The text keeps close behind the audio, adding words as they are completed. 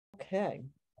Okay.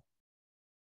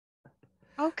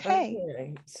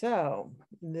 Okay. So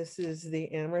this is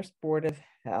the Amherst Board of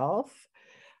Health,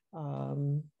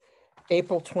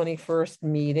 April 21st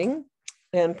meeting.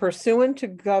 And pursuant to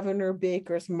Governor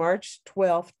Baker's March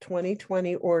 12th,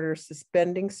 2020 order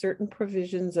suspending certain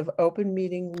provisions of open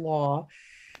meeting law,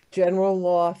 General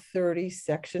Law 30,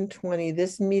 Section 20,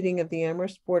 this meeting of the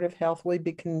Amherst Board of Health will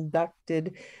be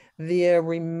conducted via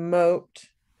remote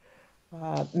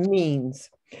means.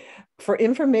 For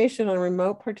information on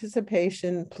remote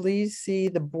participation, please see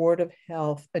the Board of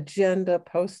Health agenda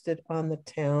posted on the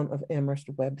Town of Amherst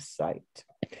website.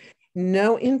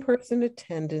 No in-person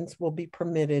attendance will be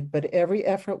permitted, but every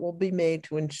effort will be made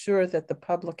to ensure that the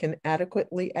public can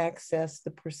adequately access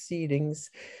the proceedings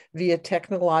via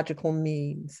technological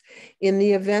means. In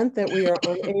the event that we are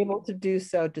unable to do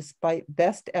so, despite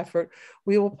best effort,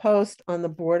 we will post on the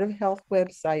Board of Health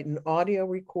website an audio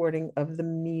recording of the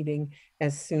meeting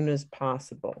as soon as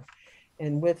possible.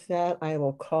 And with that, I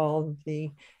will call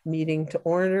the meeting to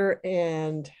order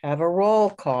and have a roll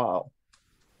call.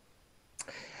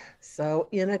 So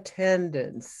in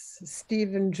attendance,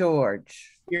 Stephen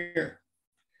George. Here.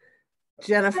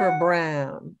 Jennifer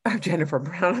Brown. Jennifer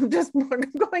Brown. I'm just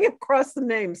going across the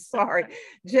names. Sorry.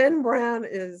 Jen Brown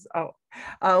is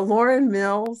Lauren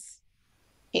Mills.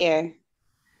 Here.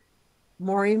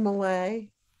 Maureen Millay.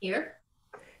 Here.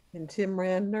 And Tim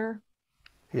Randner.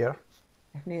 Here.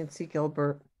 Nancy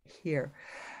Gilbert here.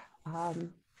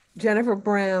 Jennifer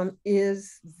Brown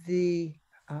is the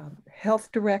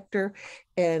health director,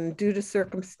 and due to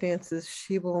circumstances,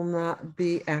 she will not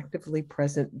be actively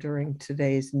present during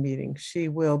today's meeting. She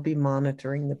will be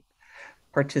monitoring the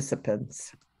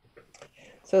participants.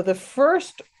 So the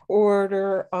first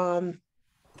order on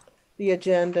the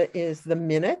agenda is the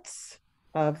minutes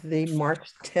of the March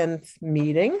 10th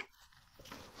meeting.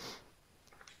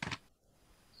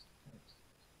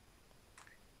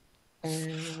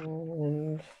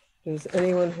 And does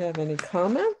anyone have any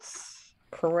comments?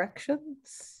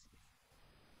 Corrections?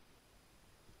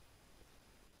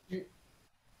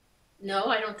 No,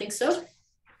 I don't think so.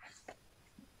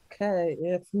 Okay,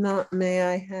 if not, may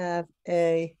I have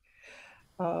a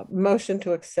motion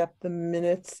to accept the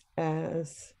minutes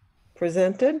as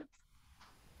presented?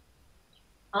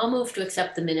 I'll move to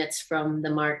accept the minutes from the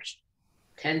March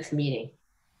 10th meeting.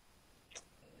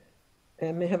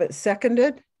 And may I have it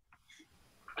seconded?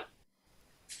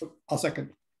 I'll second.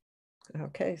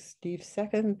 Okay, Steve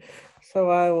second. So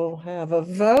I will have a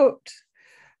vote.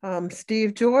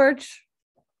 Steve George.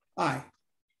 Aye.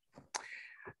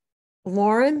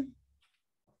 Lauren.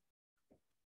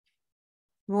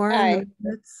 Lauren. Aye.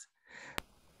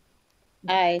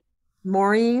 Aye.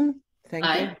 Maureen. Thank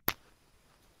Aye. you.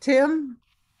 Tim.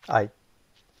 Aye.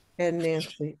 And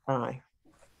Nancy. Aye.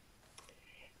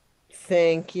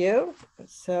 Thank you.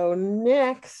 So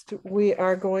next we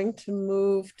are going to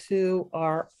move to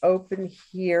our open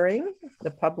hearing,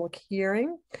 the public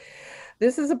hearing.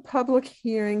 This is a public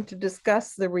hearing to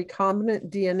discuss the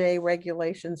recombinant DNA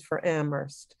regulations for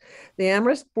Amherst. The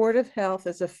Amherst Board of Health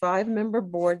is a 5-member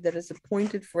board that is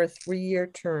appointed for a 3-year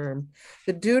term.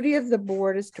 The duty of the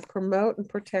board is to promote and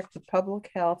protect the public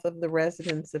health of the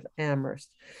residents of Amherst.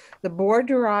 The board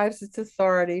derives its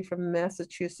authority from the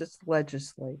Massachusetts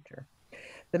legislature.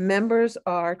 The members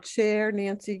are Chair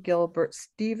Nancy Gilbert,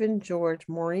 Stephen George,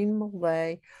 Maureen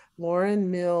Millay,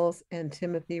 Lauren Mills, and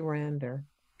Timothy Randner.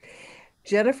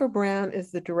 Jennifer Brown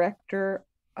is the director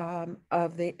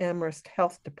of the Amherst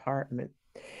Health Department.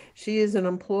 She is an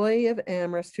employee of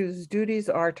Amherst whose duties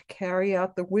are to carry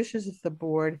out the wishes of the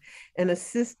board and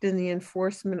assist in the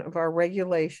enforcement of our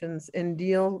regulations and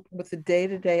deal with the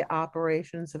day-to-day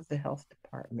operations of the health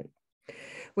department.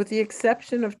 With the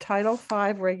exception of Title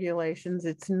V regulations,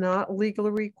 it's not legally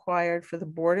required for the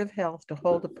Board of Health to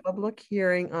hold a public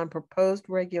hearing on proposed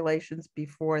regulations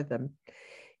before them,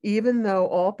 even though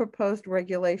all proposed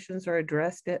regulations are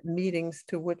addressed at meetings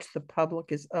to which the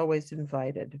public is always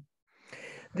invited.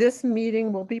 This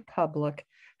meeting will be public.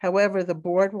 However, the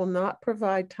board will not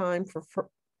provide time for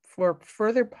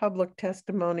further public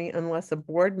testimony unless a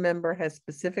board member has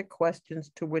specific questions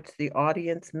to which the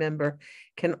audience member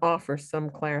can offer some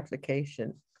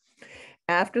clarification.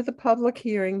 After the public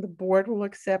hearing, the board will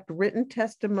accept written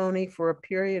testimony for a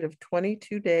period of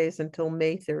 22 days until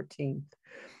May 13th.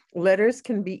 Letters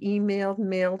can be emailed,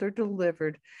 mailed, or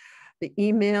delivered. The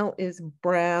email is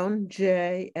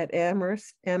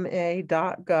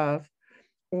brownj@amherstma.gov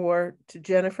or to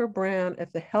Jennifer Brown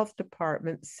at the Health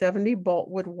Department, 70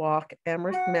 Boltwood Walk,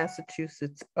 Amherst,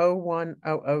 Massachusetts,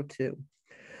 01002.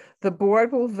 The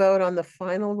board will vote on the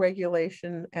final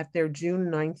regulation at their June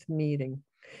 9th meeting.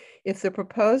 If the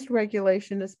proposed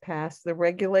regulation is passed, the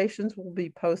regulations will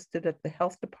be posted at the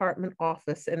Health Department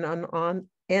office and online,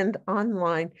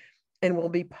 and will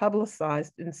be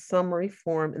publicized in summary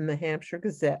form in the Hampshire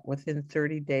Gazette within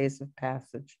 30 days of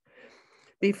passage.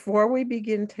 Before we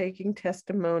begin taking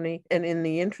testimony, and in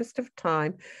the interest of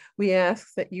time, we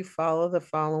ask that you follow the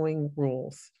following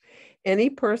rules.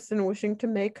 Any person wishing to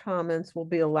make comments will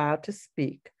be allowed to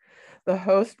speak. The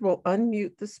host will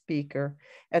unmute the speaker.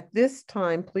 At this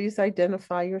time, please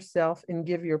identify yourself and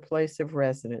give your place of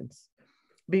residence.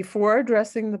 Before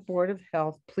addressing the Board of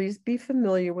Health, please be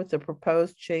familiar with the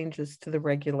proposed changes to the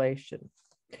regulation.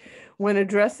 When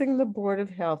addressing the Board of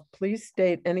Health, please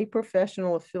state any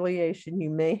professional affiliation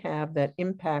you may have that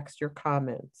impacts your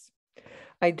comments.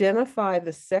 Identify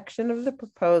the section of the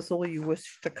proposal you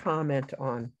wish to comment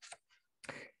on.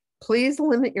 Please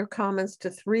limit your comments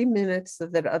to 3 minutes so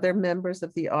that other members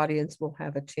of the audience will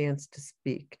have a chance to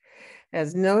speak.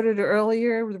 As noted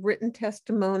earlier, written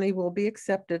testimony will be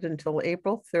accepted until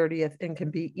April 30th and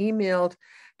can be emailed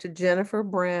to Jennifer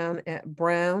Brown at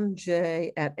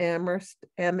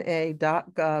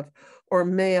brownj@amherstma.gov or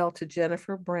mail to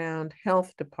Jennifer Brown,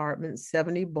 Health Department,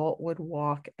 70 Boltwood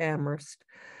Walk, Amherst,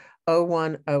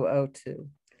 01002.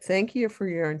 Thank you for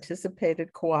your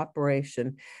anticipated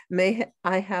cooperation. May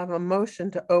I have a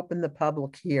motion to open the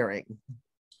public hearing?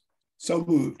 So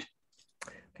moved.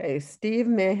 Okay, Steve,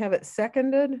 may I have it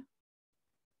seconded?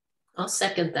 I'll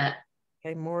second that.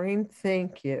 Okay, Maureen,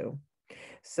 thank you.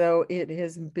 So it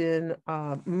has been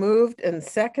moved and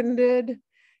seconded,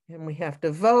 and we have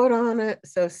to vote on it.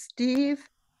 So Steve?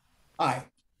 Aye.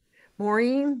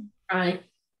 Maureen? Aye.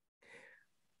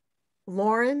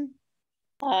 Lauren?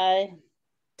 Aye.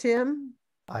 Tim?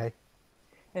 Aye.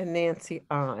 And Nancy,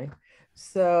 aye.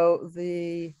 So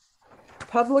the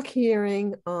public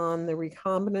hearing on the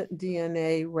recombinant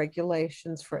DNA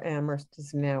regulations for Amherst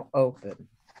is now open.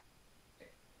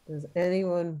 Does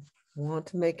anyone want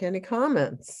to make any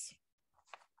comments?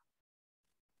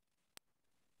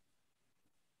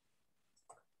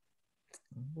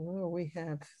 Well, we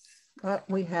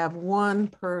have one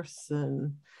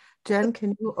person. Jen,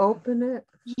 can you open it?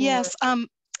 Yes,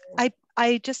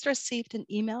 I just received an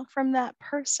email from that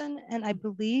person, and I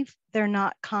believe they're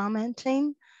not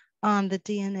commenting on the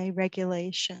DNA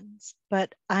regulations,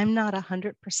 but I'm not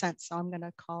 100%, so I'm going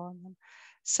to call on them.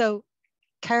 So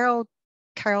Carol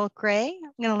Gray,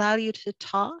 I'm going to allow you to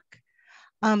talk.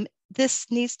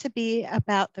 This needs to be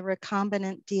about the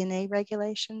recombinant DNA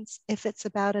regulations. If it's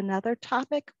about another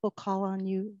topic, we'll call on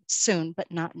you soon, but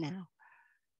not now.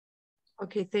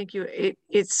 Okay, thank you.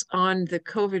 It's on the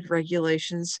COVID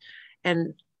regulations.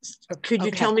 And could you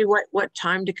tell me what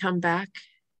time to come back?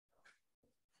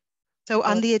 So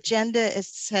on the agenda, it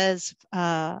says,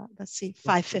 let's see,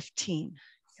 5:15.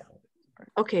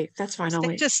 Okay, that's fine. I'll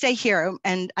wait. Just stay here,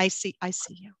 and I see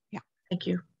you. Yeah. Thank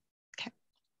you. Okay.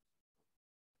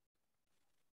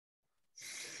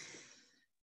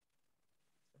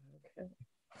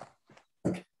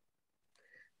 Okay.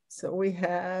 So we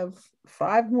have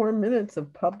 5 more minutes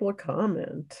of public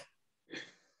comment.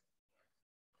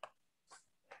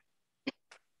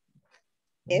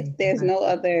 If there's no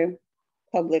other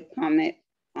public comment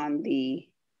on the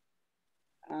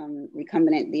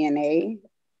recombinant DNA,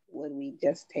 would we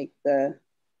just take the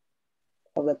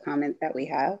public comment that we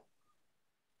have?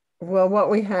 Well, what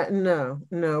we had,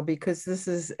 no, because this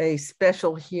is a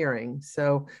special hearing.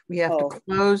 So we have to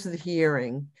close the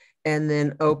hearing and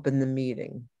then open the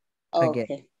meeting again.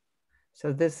 Okay.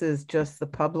 So this is just the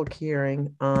public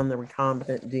hearing on the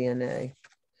recombinant DNA.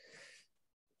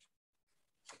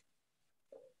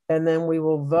 And then we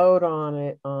will vote on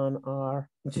it on our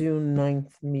June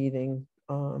 9th meeting,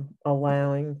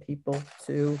 allowing people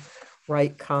to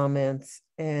write comments.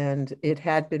 And it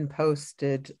had been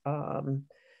posted, and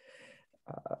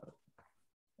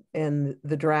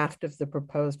the draft of the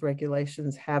proposed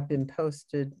regulations have been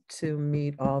posted to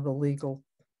meet all the legal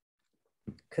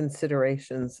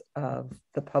considerations of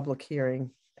the public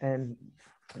hearing and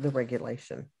the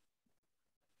regulation.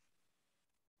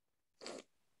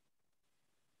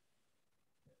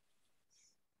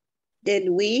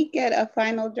 Did we get a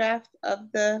final draft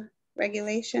of the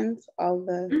regulations? All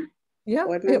the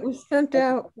it was sent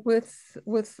out with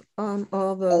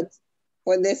all the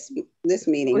for this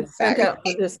meeting. It was sent out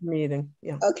for this meeting.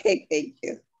 Yeah. Okay, thank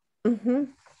you. Mm-hmm.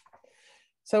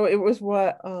 So it was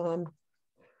what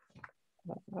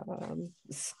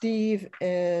Steve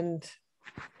and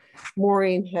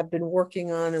Maureen have been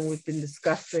working on, and we've been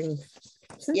discussing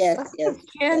since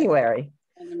January.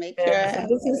 To make sure So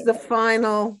this is the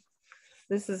final.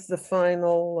 This is the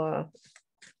final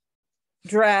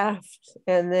draft,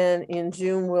 and then in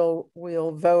June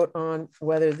we'll vote on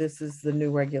whether this is the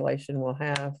new regulation we'll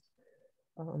have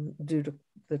due to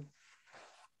the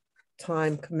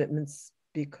time commitments,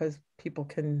 because people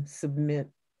can submit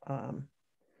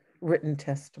written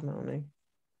testimony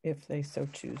if they so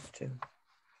choose to.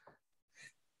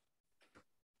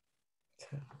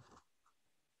 So.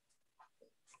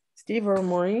 Steve or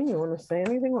Maureen, you want to say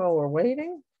anything while we're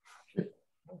waiting?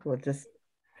 We'll just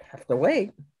have to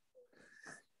wait.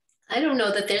 I don't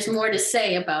know that there's more to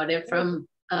say about it from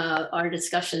our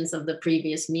discussions of the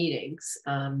previous meetings.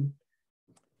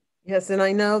 Yes, and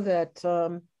I know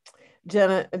that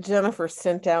Jennifer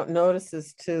sent out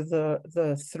notices to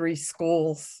the 3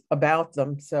 schools about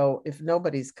them. So if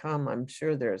nobody's come, I'm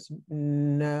sure there's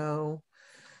no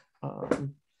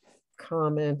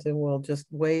comment, and we'll just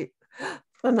wait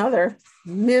another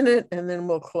minute and then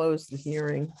we'll close the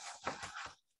hearing.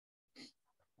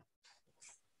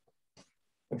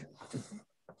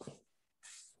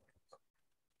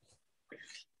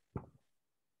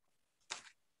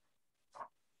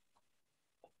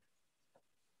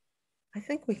 I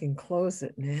think we can close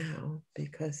it now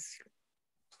because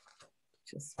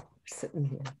just sitting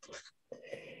here.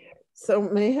 So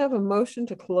may I have a motion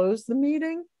to close the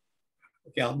meeting?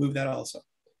 Okay, I'll move that also.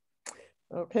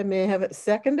 Okay, may I have it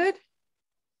seconded?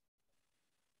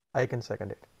 I can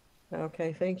second it.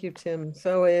 Okay, thank you, Tim.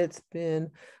 So it's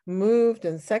been moved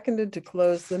and seconded to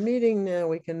close the meeting. Now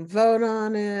we can vote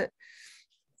on it.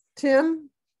 Tim?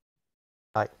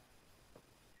 Aye.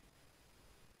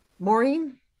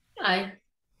 Maureen? Aye.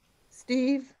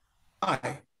 Steve?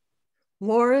 Aye.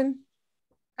 Lauren?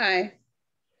 Aye.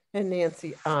 And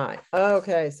Nancy, aye.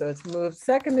 Okay, so it's moved,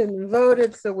 seconded, and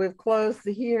voted. So we've closed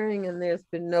the hearing, and there's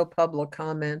been no public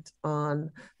comment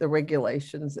on the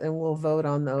regulations, and we'll vote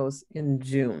on those in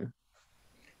June.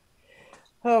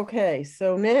 Okay,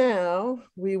 so now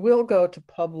we will go to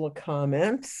public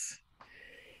comments.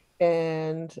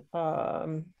 And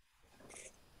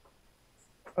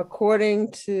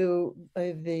according to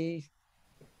the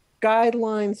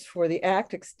guidelines for the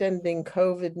Act extending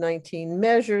COVID-19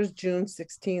 measures, June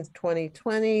 16th,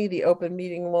 2020, the open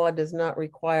meeting law does not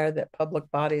require that public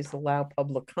bodies allow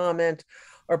public comment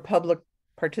or public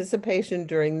participation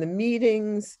during the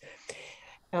meetings,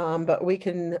 but we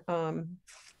can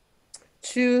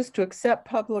choose to accept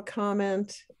public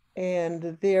comment,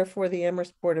 and therefore the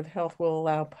Amherst Board of Health will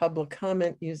allow public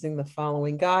comment using the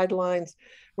following guidelines.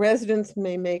 Residents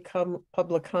may make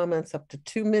public comments up to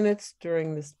 2 minutes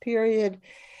during this period.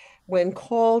 When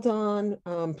called on,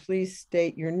 please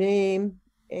state your name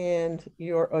and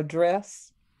your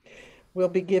address. We'll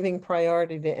be giving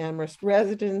priority to Amherst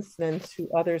residents, then to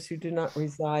others who do not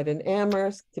reside in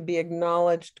Amherst. To be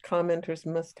acknowledged, commenters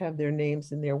must have their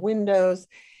names in their windows.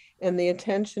 And the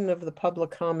intention of the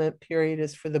public comment period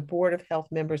is for the Board of Health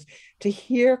members to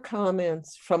hear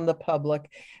comments from the public,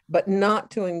 but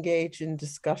not to engage in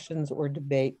discussions or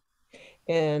debate.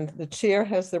 And the chair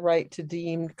has the right to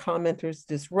deem commenters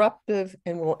disruptive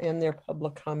and will end their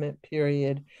public comment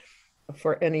period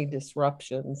for any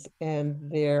disruptions.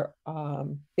 And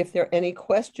if there are any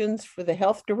questions for the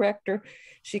health director,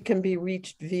 she can be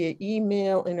reached via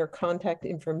email, and her contact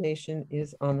information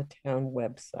is on the town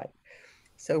website.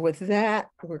 So with that,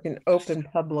 we're going to open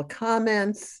public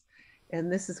comments,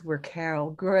 and this is where Carol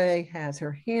Gray has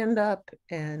her hand up.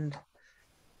 And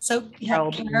so yeah,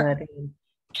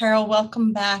 Carol,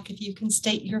 welcome back. If you can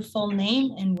state your full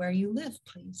name and where you live,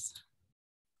 please.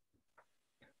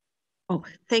 Oh,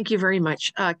 thank you very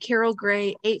much. Carol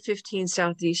Gray, 815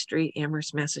 Southeast Street,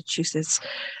 Amherst, Massachusetts.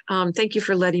 Thank you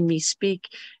for letting me speak,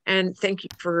 and thank you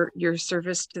for your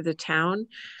service to the town.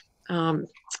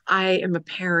 I am a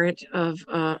parent of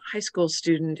a high school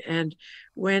student, and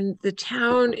when the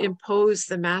town imposed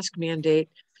the mask mandate,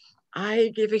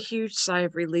 I gave a huge sigh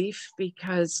of relief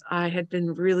because I had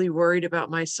been really worried about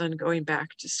my son going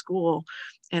back to school.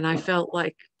 And I felt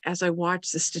like, as I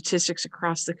watched the statistics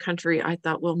across the country, I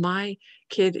thought, well, my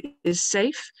kid is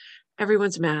safe.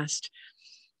 Everyone's masked.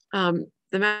 The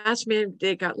mask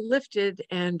mandate got lifted,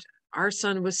 and our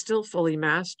son was still fully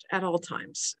masked at all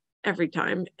times, every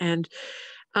time. And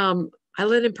I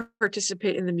let him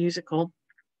participate in the musical.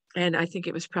 And I think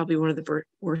it was probably one of the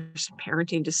worst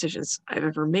parenting decisions I've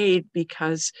ever made,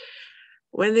 because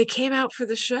when they came out for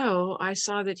the show, I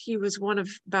saw that he was one of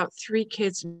about 3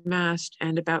 kids masked,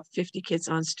 and about 50 kids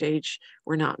on stage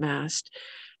were not masked.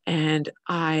 And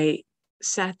I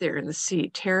sat there in the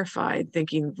seat, terrified,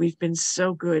 thinking, we've been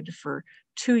so good for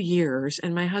 2 years,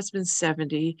 and my husband's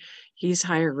 70, he's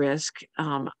higher risk.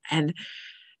 And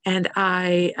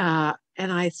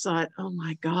I thought, oh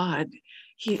my God,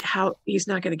 he's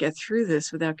not going to get through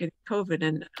this without getting COVID.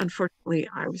 And unfortunately,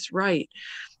 I was right.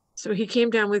 So he came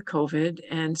down with COVID.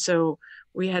 And so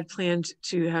we had planned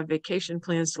to have vacation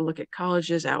plans to look at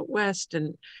colleges out west,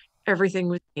 and everything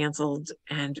was canceled.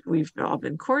 And we've all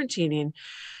been quarantining.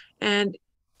 And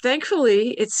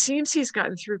thankfully, it seems he's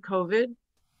gotten through COVID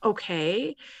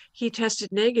okay. He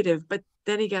tested negative, but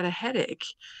then he got a headache.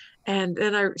 And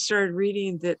then I started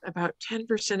reading that about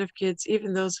 10% of kids,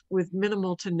 even those with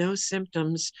minimal to no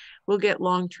symptoms, will get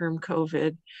long-term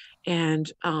COVID.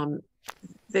 And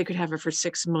they could have it for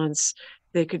 6 months.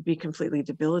 They could be completely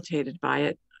debilitated by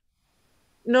it.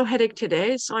 No headache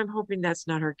today, so I'm hoping that's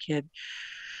not our kid.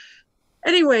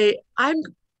 Anyway, I'm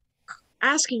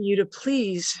asking you to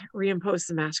please reimpose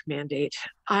the mask mandate.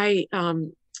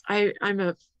 I'm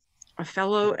a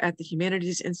fellow at the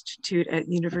Humanities Institute at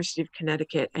the University of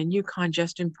Connecticut, and UConn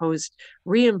just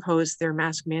reimposed their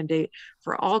mask mandate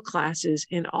for all classes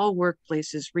in all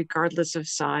workplaces, regardless of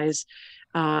size,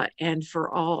 and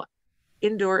for all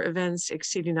indoor events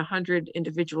exceeding 100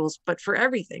 individuals, but for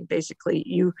everything, basically.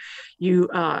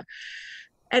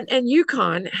 And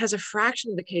UConn has a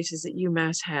fraction of the cases that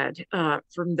UMass had.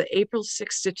 From the April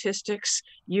 6 statistics,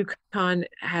 UConn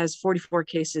has 44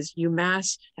 cases,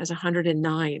 UMass has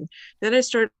 109. Then I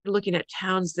started looking at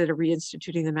towns that are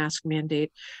reinstituting the mask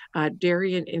mandate.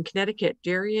 Darien in Connecticut,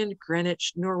 Darien,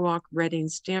 Greenwich, Norwalk, Reading,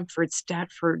 Stamford,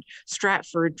 Stratford,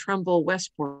 Trumbull,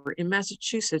 Westport. In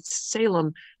Massachusetts,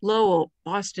 Salem, Lowell,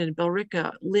 Boston,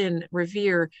 Billerica, Lynn,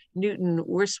 Revere, Newton,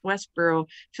 Westboro,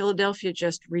 Philadelphia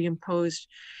just reimposed.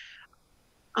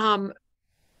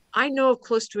 I know of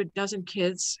close to a dozen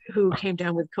kids who came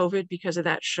down with COVID because of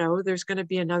that show. There's going to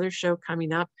be another show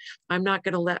coming up. I'm not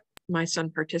going to let my son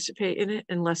participate in it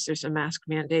unless there's a mask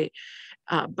mandate.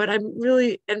 But I'm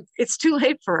really, and it's too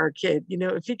late for our kid. You know,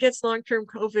 if he gets long-term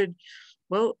COVID,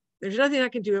 well, there's nothing I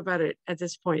can do about it at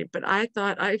this point. But I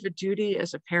thought I have a duty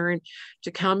as a parent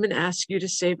to come and ask you to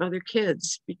save other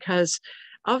kids, because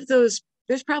of those,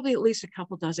 there's probably at least a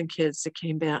couple dozen kids that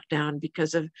came back down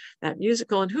because of that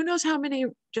musical, and who knows how many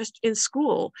just in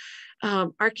school.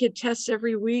 Our kid tests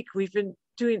every week. We've been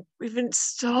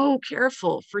so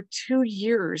careful for 2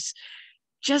 years.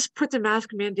 Just put the mask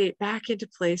mandate back into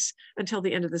place until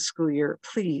the end of the school year,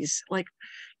 please. Like,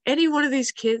 any one of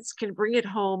these kids can bring it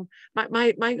home.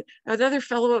 Another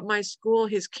fellow at my school,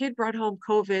 his kid brought home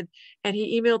COVID, and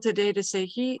he emailed today to say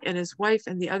he and his wife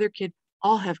and the other kid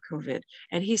all have COVID.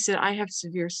 And he said, I have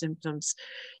severe symptoms.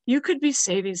 You could be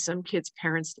saving some kid's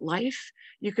parent's life.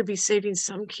 You could be saving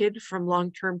some kid from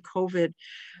long-term COVID.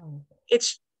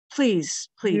 It's please.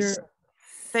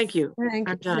 Thank you. I'm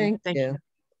done. Thank you.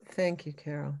 Thank you,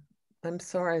 Carol. I'm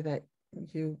sorry that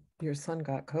your son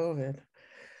got COVID.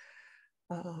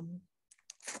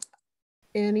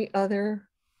 Any other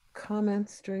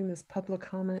comments during this public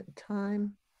comment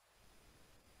time?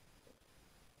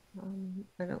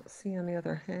 I don't see any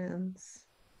other hands.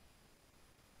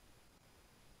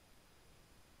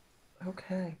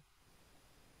 Okay.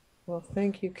 Well,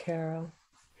 thank you, Carol.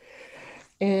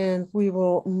 And we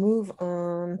will move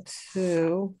on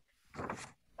to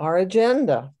our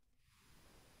agenda.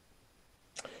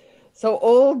 So,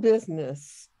 old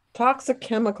business, toxic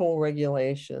chemical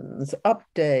regulations,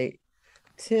 update,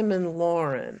 Tim and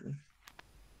Lauren.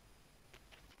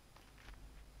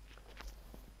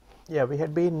 Yeah, we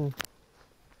had been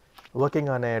working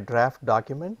on a draft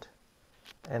document,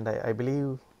 and I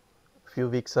believe a few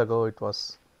weeks ago it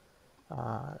was,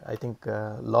 I think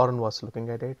Lauren was looking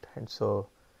at it, and so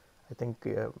I think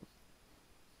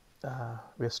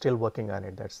we're still working on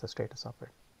it. That's the status of it.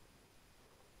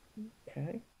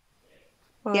 Okay.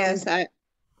 Yes,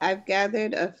 I've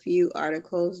gathered a few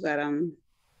articles that I'm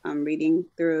reading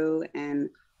through, and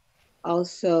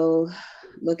also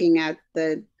looking at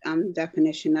the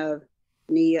definition of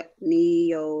neonic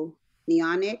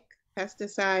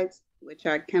pesticides, which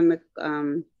are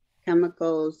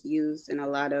chemicals used in a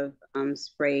lot of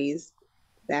sprays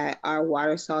that are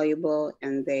water soluble,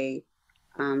 and they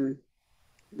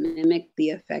mimic the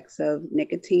effects of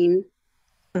nicotine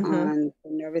on the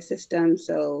nervous system.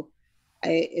 So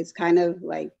it's kind of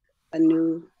like a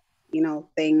new,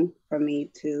 thing for me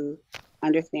to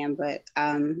understand, but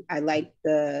I like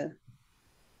the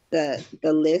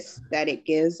list that it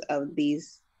gives of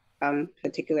these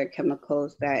particular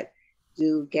chemicals that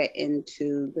do get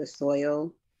into the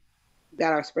soil,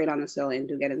 that are sprayed on the soil and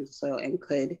do get into the soil and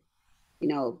could,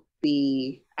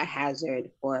 be a hazard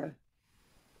for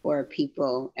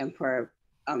people and for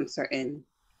certain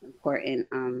important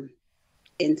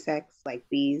insects like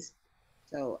bees.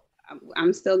 So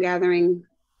I'm still gathering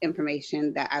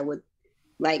information that I would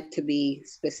like to be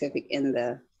specific in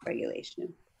the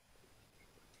regulation.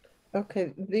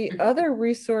 Okay, the other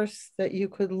resource that you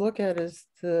could look at is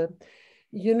the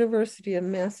University of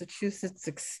Massachusetts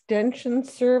Extension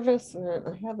Service. And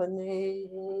I have a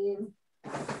name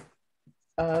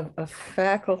of a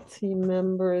faculty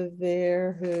member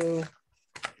there who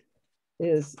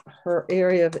is, her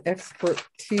area of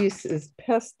expertise is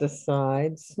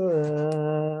pesticides.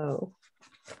 So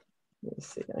let's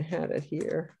see, I had it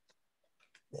here.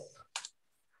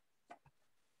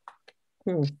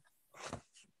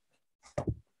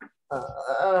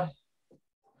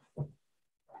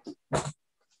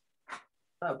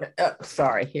 Okay,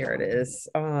 sorry, here it is.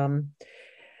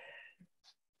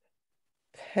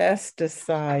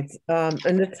 Pesticides.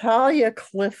 Natalia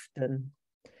Clifton,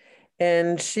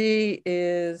 and she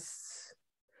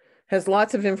has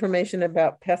lots of information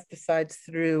about pesticides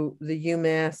through the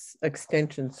UMass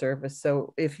Extension Service.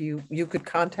 So if you could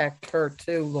contact her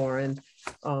too, Lauren,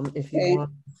 if you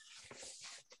want.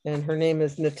 And her name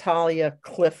is Natalia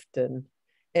Clifton,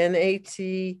 Natalia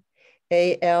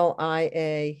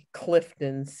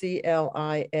Clifton,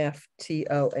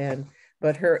 Clifton.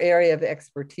 But her area of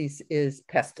expertise is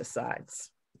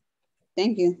pesticides.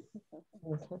 Thank you.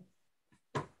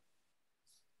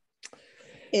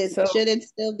 Okay. Should it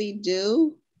still be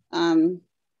due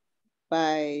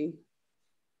by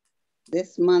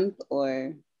this month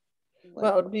or?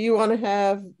 Well, do you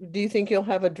think you'll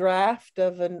have a draft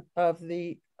of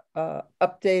the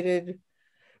updated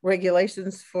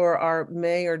regulations for our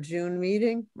May or June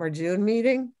meeting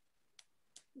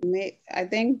I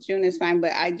think June is fine,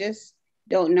 but I just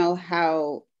don't know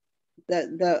how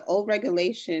the old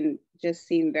regulation just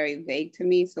seemed very vague to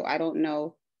me. So I don't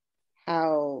know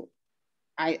how,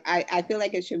 I feel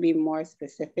like it should be more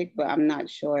specific, but I'm not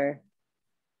sure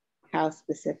how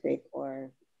specific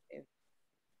or if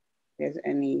there's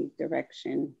any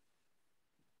direction.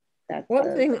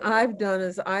 One thing I've done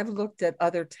is I've looked at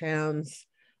other towns'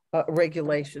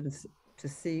 regulations to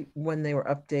see when they were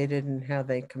updated and how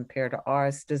they compare to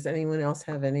ours. Does anyone else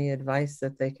have any advice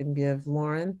that they can give,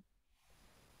 Lauren?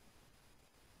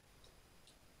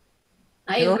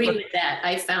 I agree with that.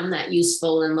 I found that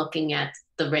useful in looking at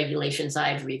the regulations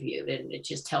I've reviewed, and it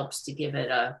just helps to give it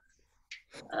a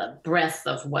breadth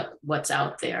of what's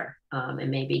out there, and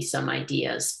maybe some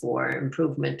ideas for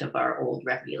improvement of our old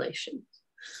regulations.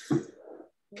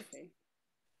 Okay.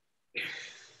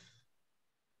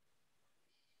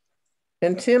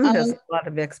 And Tim has a lot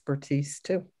of expertise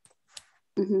too.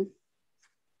 Mm-hmm.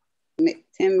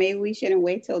 Tim, maybe we shouldn't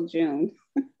wait till June.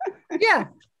 Yeah.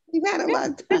 We've had a lot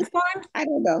of time. That's fine. I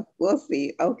don't know. We'll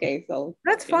see. Okay, so.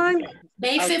 That's fine.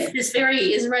 May 5th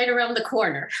is right around the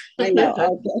corner. I know.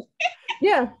 Okay.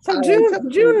 Yeah, so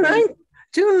June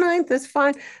 9th is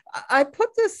fine. I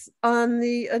put this on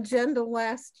the agenda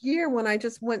last year when I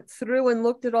just went through and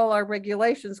looked at all our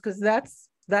regulations, because that's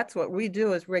what we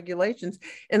do as regulations.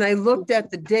 And I looked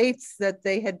at the dates that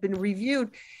they had been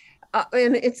reviewed.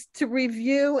 And it's to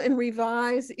review and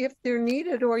revise if they're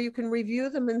needed, or you can review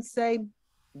them and say,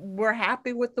 we're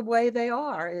happy with the way they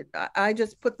are. I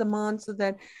just put them on so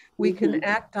that we can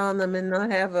act on them and not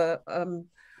have a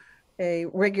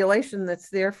regulation that's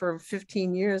there for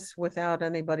 15 years without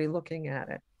anybody looking at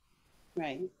it.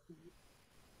 Right.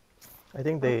 I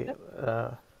think the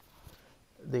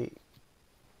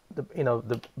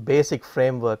basic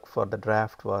framework for the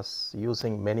draft was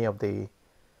using many of the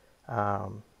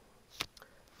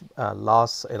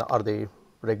laws or the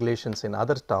regulations in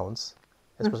other towns,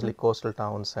 especially coastal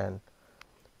towns, and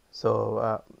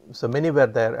so many were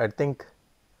there. I think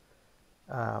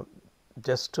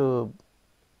just to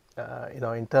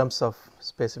in terms of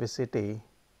specificity,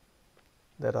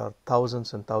 there are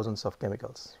thousands and thousands of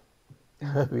chemicals.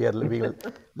 we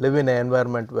live in an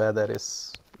environment where there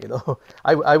is,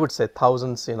 I would say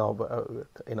thousands,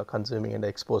 consuming and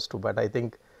exposed to. But I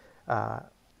think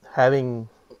having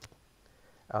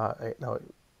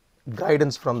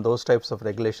guidance from those types of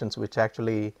regulations, which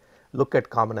actually look at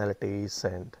commonalities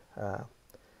and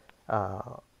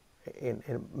in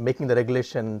making the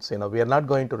regulations, we are not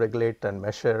going to regulate and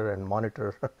measure and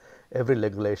monitor every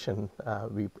regulation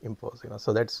we impose,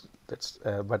 so that's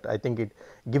but I think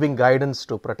giving guidance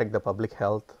to protect the public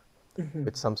health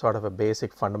with some sort of a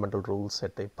basic fundamental rules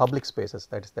at the public spaces,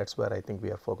 that's where I think we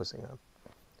are focusing on.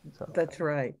 So, that's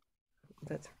right.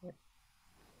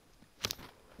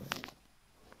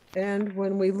 And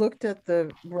when we looked at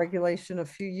the regulation a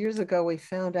few years ago, we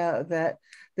found out that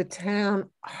the town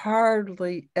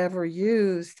hardly ever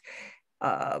used,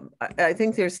 I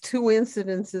think there's 2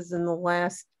 incidences in the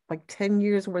last 10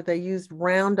 years where they used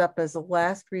Roundup as a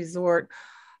last resort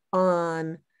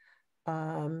on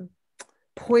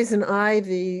poison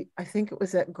ivy. I think it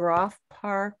was at Groff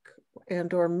Park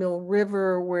and or Mill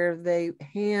River where they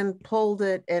hand pulled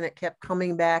it and it kept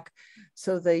coming back.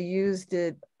 So they used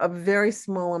it a very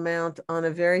small amount on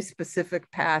a very specific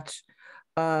patch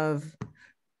of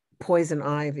poison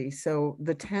ivy. So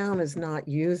the town is not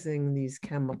using these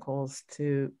chemicals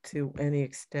to any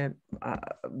extent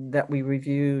that we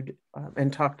reviewed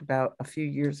and talked about a few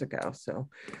years ago. So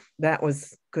that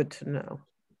was good to know.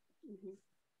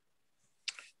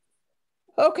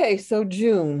 Okay, so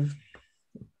June.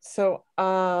 So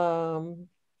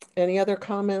any other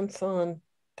comments on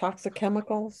toxic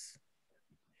chemicals?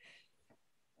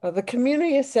 The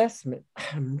community assessment,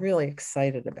 I'm really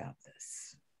excited about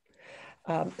this.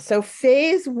 So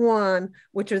phase one,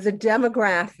 which are the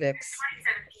demographics.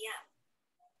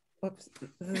 Whoops,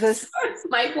 this.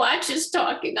 My watch is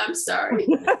talking, I'm sorry.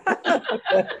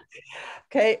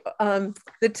 Okay,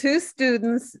 the two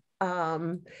students,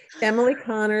 Emily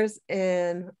Connors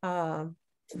and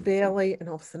Bailey, and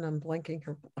all of a sudden I'm blanking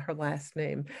her last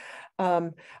name,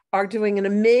 are doing an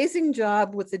amazing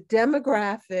job with the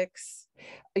demographics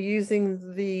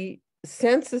using the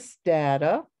census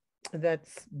data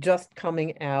that's just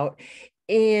coming out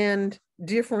and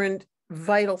different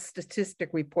vital statistic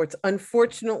reports.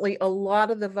 Unfortunately, a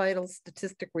lot of the vital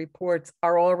statistic reports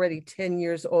are already 10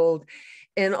 years old,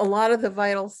 and a lot of the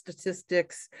vital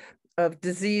statistics of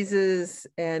diseases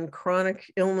and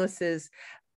chronic illnesses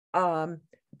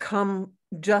come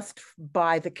just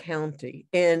by the county,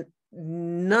 and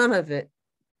none of it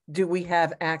do we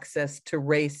have access to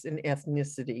race and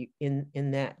ethnicity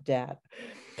in that data.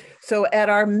 So at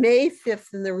our May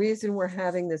 5th, and the reason we're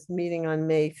having this meeting on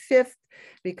May 5th,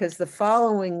 because the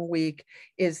following week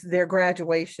is their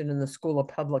graduation in the School of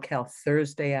Public Health,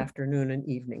 Thursday afternoon and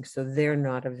evening. So they're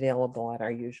not available at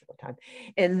our usual time.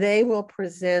 And they will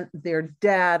present their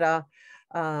data,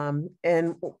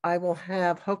 and I will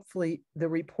have hopefully the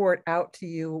report out to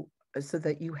you so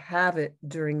that you have it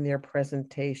during their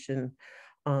presentation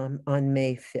on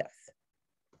May 5th.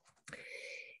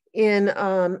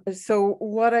 So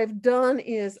what I've done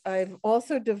is I've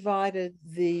also divided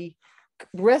the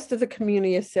rest of the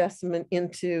community assessment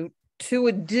into 2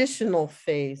 additional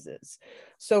phases.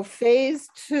 So phase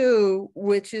 2,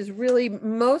 which is really,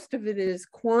 most of it is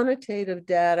quantitative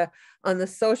data on the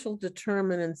social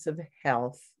determinants of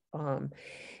health.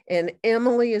 And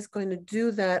Emily is going to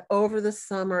do that over the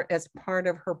summer as part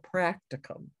of her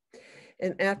practicum.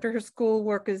 And after her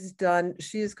schoolwork is done,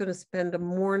 she is going to spend a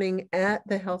morning at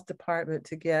the health department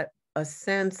to get a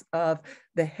sense of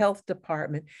the health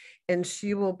department. And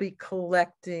she will be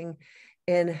collecting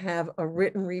and have a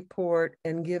written report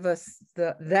and give us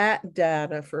that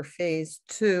data for phase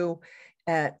 2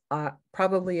 at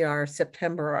probably our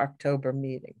September or October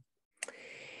meeting.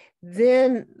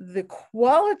 Then the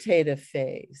qualitative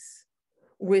phase,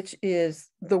 which is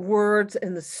the words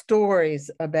and the stories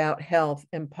about health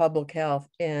and public health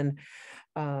and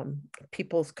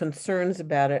people's concerns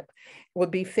about it, would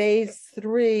be phase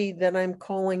 3 that I'm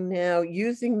calling now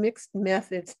using mixed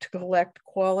methods to collect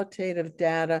qualitative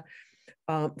data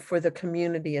for the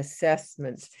community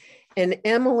assessments. And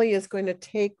Emily is going to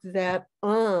take that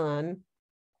on,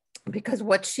 because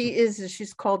what she is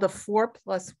she's called a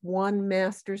 4+1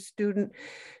 master's student.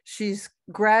 She's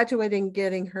graduating,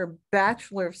 getting her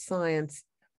Bachelor of Science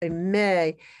in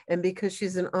May. And because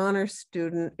she's an honor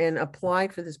student and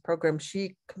applied for this program,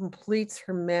 she completes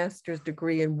her master's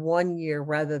degree in 1 year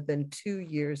rather than 2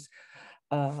 years.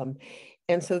 And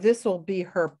so this will be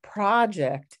her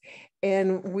project.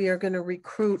 And we are going to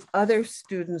recruit other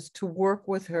students to work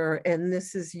with her. And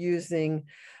this is using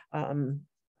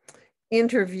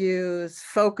interviews,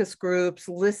 focus groups,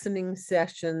 listening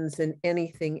sessions, and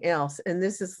anything else. And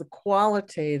this is the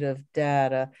qualitative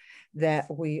data that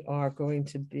we are going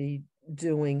to be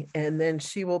doing. And then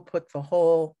she will put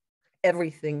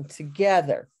everything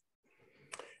together.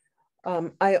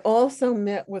 I also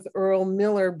met with Earl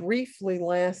Miller briefly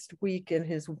last week in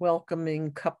his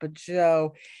welcoming cup of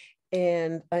joe,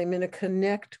 and I'm going to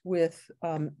connect with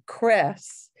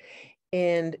CRESS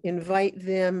and invite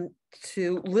them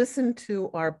to listen to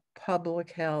our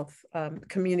public health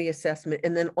community assessment,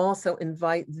 and then also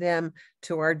invite them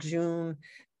to our June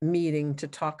meeting to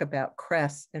talk about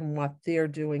CRESS and what they're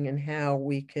doing and how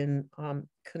we can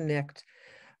connect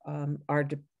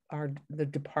the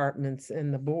departments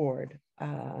and the board.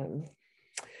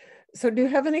 So do you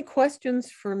have any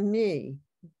questions for me?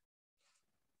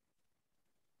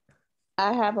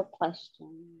 I have a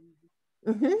question.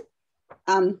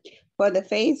 Mm-hmm. For the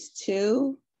phase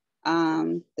 2,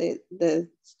 the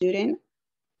student,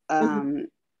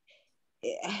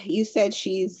 you said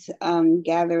she's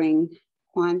gathering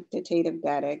quantitative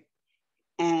data,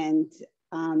 and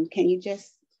can you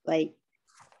just like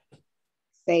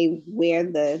say where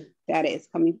the data is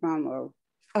coming from, or?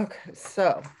 Okay,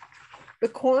 so the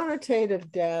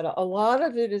quantitative data, a lot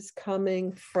of it is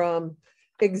coming from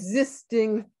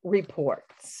existing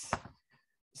reports.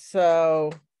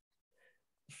 So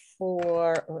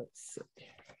let's see,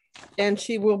 and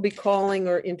she will be calling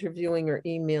or interviewing or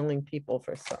emailing people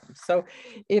for some. So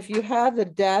if you have the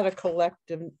data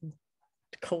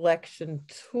collection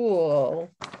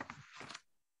tool,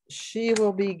 she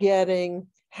will be getting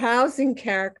housing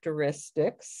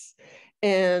characteristics,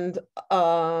 and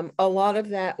a lot of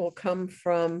that will come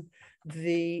from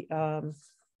the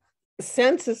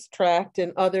census tract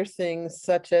and other things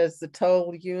such as the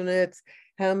total units,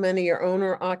 how many are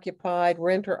owner occupied,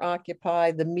 renter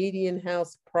occupied, the median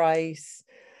house price,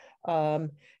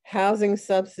 housing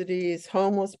subsidies,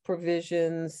 homeless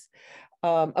provisions,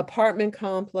 apartment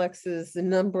complexes, the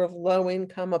number of low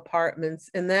income apartments,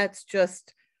 and that's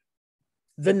just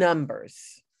the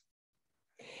numbers.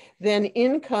 Then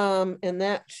income, and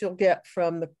that she'll get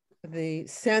from the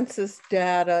census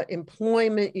data,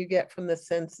 employment you get from the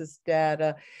census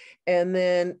data, and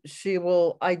then she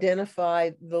will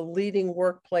identify the leading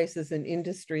workplaces and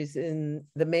industries in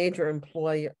the major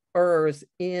employers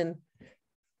in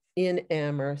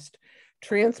Amherst.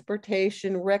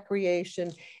 Transportation,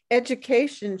 recreation,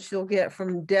 education she'll get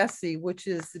from DESE, which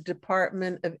is the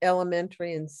Department of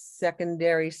Elementary and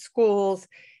Secondary Schools,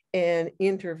 and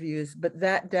interviews, but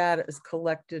that data is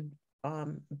collected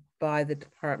by the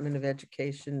Department of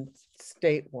Education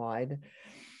statewide.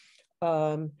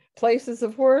 Places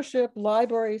of worship,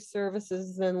 library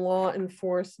services, and law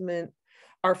enforcement,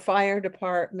 our fire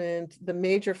department, the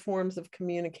major forms of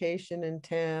communication in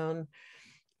town,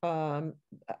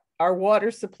 our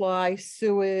water supply,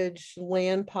 sewage,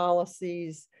 land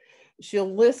policies.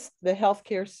 She'll list the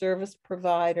healthcare service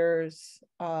providers,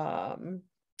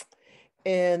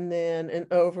 and then an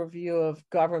overview of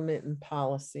government and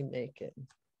policy making.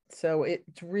 So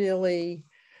it's really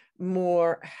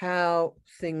more how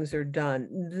things are done.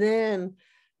 Then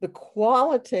the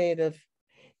qualitative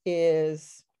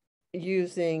is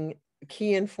using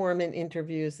key informant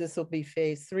interviews. This will be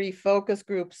phase 3, focus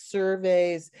groups,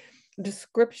 surveys,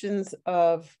 descriptions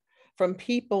from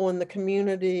people in the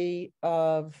community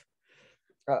of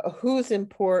who's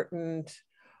important,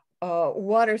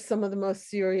 what are some of the most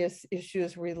serious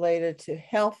issues related to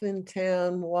health in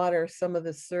town, what are some of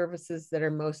the services that are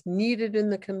most needed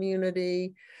in the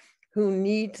community, who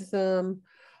needs them,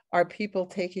 are people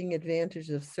taking advantage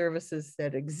of services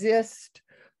that exist,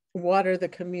 what are the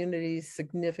community's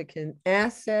significant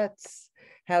assets,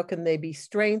 how can they be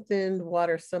strengthened, what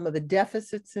are some of the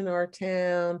deficits in our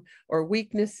town or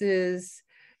weaknesses,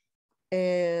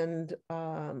 and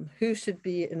who should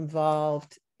be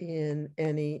involved in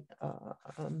any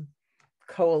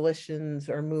coalitions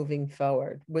or moving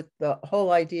forward, with the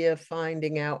whole idea of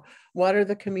finding out what are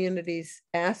the community's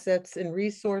assets and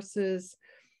resources,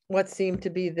 what seem to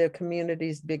be the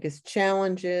community's biggest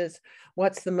challenges,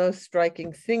 what's the most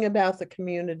striking thing about the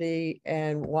community,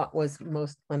 and what was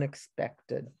most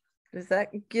unexpected. Does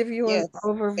that give you an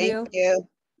overview? Thank you.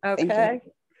 Okay. Thank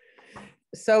you.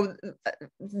 So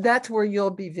that's where you'll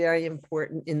be very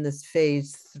important in this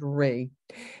phase 3.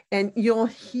 And you'll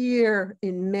hear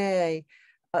in May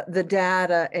the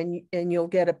data, and you'll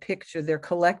get a picture. They're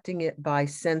collecting it by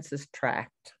census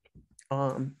tract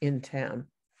in town.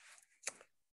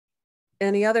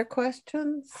 Any other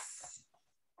questions?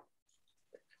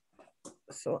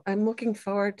 So I'm looking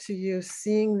forward to you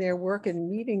seeing their work and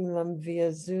meeting them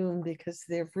via Zoom, because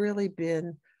they've really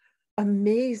been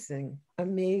amazing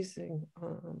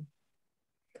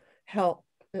help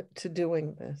to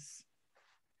doing this.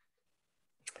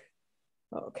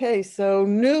 Okay, so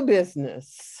new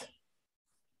business.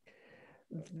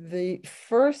 The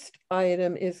first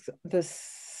item is the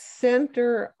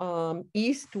center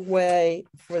east way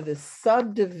for the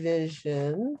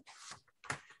subdivision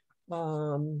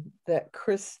that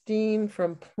Christine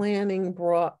from planning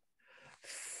brought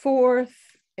forth,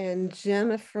 and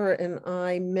Jennifer and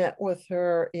I met with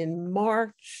her in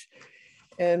March,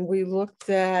 and we looked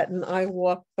at, and I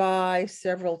walked by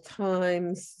several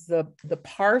times, the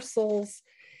parcels,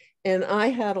 and I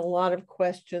had a lot of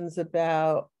questions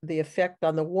about the effect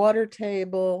on the water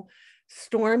table,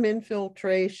 storm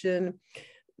infiltration.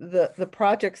 The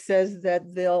project says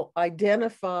that they'll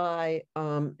identify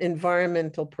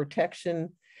environmental protection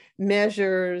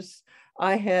measures.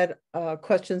 I had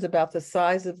questions about the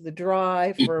size of the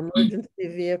drive for emergency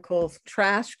vehicles,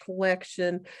 trash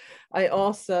collection. I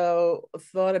also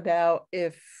thought about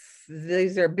if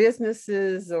these are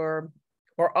businesses or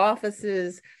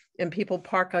offices, and people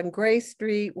park on Gray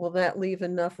Street, will that leave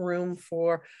enough room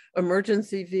for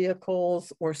emergency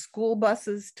vehicles or school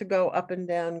buses to go up and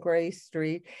down Gray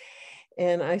Street?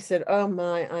 And I said, oh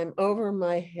my, I'm over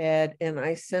my head. And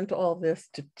I sent all this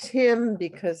to Tim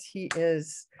because he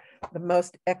is the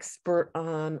most expert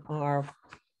on our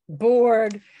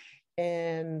board.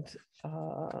 And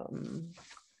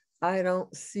I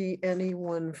don't see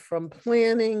anyone from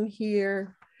planning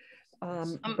here.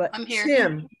 But I'm here.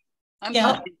 Tim.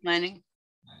 I'm planning.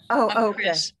 Oh, I'm okay.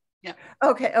 Chris. Yeah.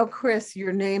 Okay. Oh, Chris,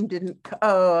 your name didn't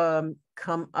come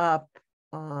up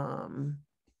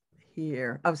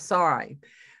here. Oh, sorry.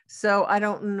 So I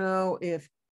don't know if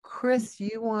Chris,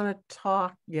 you want to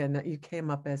talk? Yeah, no, you came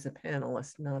up as a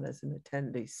panelist, not as an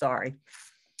attendee. Sorry.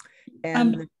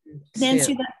 And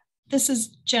Nancy, this is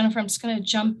Jennifer. I'm just going to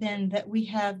jump in that we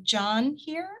have John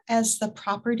here as the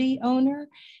property owner,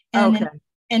 and okay.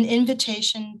 an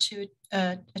invitation to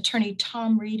attorney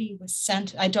Tom Reedy was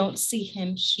sent. I don't see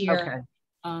him here.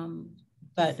 Okay.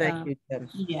 But thank you, Tim.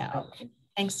 Yeah. Okay.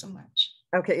 Thanks so much.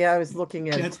 Okay. Yeah, I was looking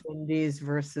at attendees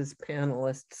versus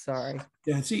panelists. Sorry.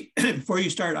 Yeah. See, before you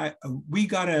start, we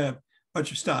got a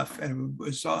bunch of stuff, and it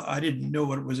was I didn't know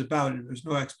what it was about. There was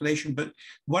no explanation, but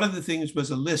one of the things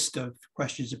was a list of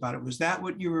questions about it. Was that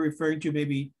what you were referring to?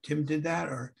 Maybe Tim did that,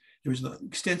 or there was an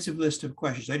extensive list of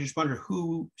questions. I just wonder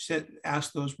who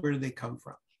asked those. Where did they come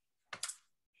from?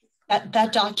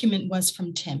 That document was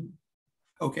from Tim.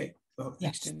 Okay. Well,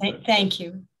 yes. Thank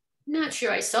you. Not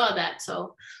sure I saw that,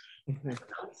 so. I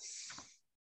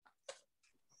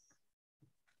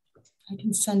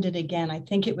can send it again. I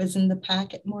think it was in the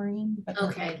packet, Maureen. But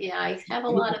okay, yeah, I have a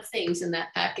lot of things in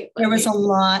that packet. There was a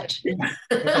lot.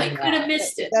 I could have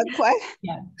missed it. The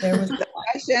there was the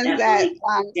questions that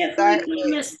start with,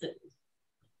 missed it.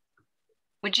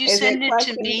 Would you send it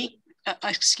to me?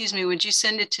 Excuse me, would you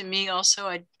send it to me also?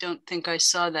 I don't think I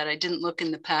saw that. I didn't look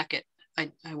in the packet.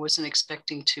 I wasn't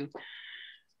expecting to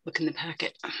look in the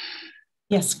packet.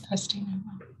 Yes, Christina.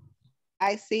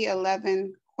 I see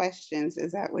 11 questions.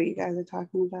 Is that what you guys are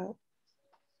talking about?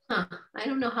 Huh. I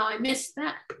don't know how I missed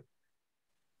that.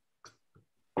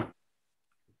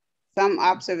 Some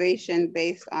observation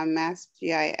based on Mass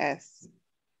GIS.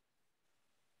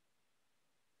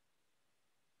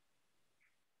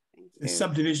 The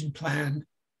subdivision plan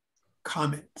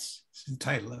comments is the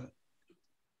title of it.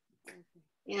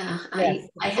 Yeah, yes.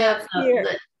 I have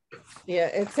yeah,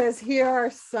 it says here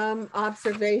are some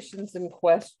observations and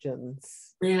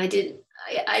questions. Yeah,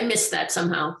 I missed that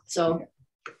somehow. So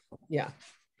yeah.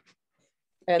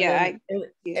 And yeah,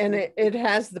 it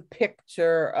has the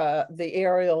picture, the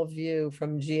aerial view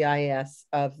from GIS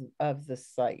of the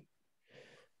site.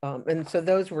 And so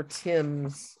those were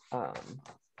Tim's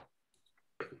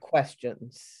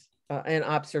questions and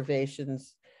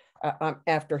observations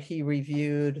after he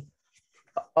reviewed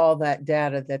all that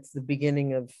data. That's the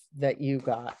beginning of that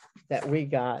we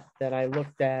got, that I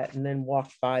looked at, and then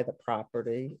walked by the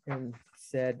property and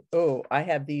said, oh, I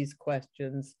have these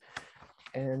questions.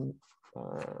 And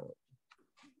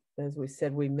as we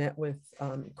said, we met with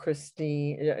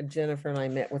Christine, Jennifer and I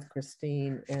met with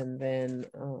Christine, and then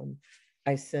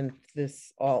I sent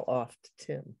this all off to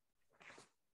Tim.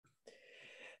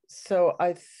 So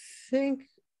I think,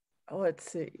 let's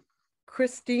see,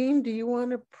 Christine, do you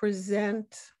want to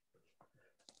present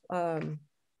from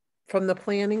the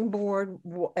planning board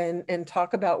and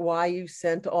talk about why you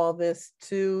sent all this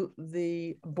to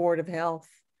the Board of Health?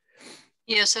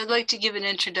 Yes, I'd like to give an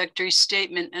introductory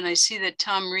statement, and I see that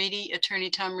Tom Reedy, attorney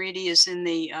Tom Reedy, is in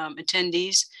the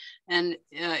attendees, and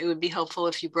it would be helpful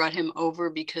if you brought him over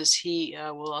because he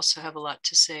will also have a lot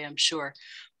to say, I'm sure.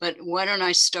 But why don't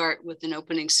I start with an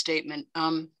opening statement?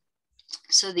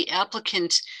 So the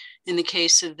applicant in the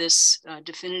case of this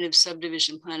definitive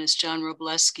subdivision plan is John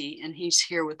Robleski, and he's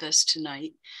here with us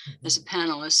tonight as a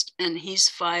panelist, and he's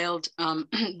filed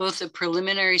both a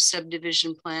preliminary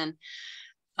subdivision plan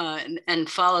and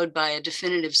followed by a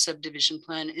definitive subdivision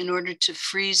plan in order to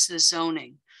freeze the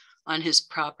zoning on his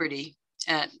property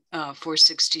at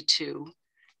 462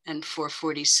 and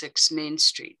 446 Main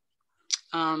Street.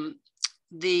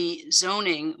 The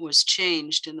zoning was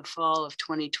changed in the fall of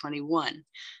 2021,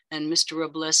 and Mr.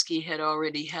 Robleski had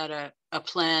already had a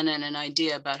plan and an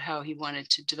idea about how he wanted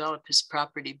to develop his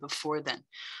property before then.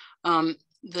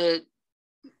 The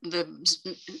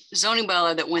zoning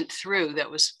bylaw that went through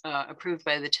that was approved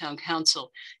by the town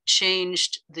council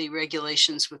changed the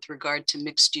regulations with regard to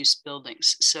mixed use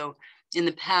buildings. So in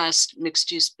the past,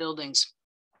 mixed use buildings,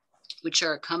 which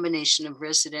are a combination of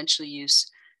residential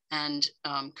use and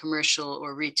commercial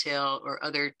or retail or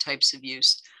other types of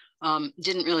use,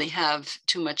 didn't really have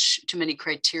too many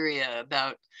criteria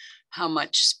about how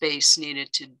much space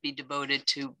needed to be devoted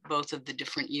to both of the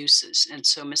different uses. And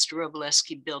so Mr.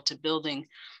 Robleski built a building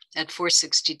at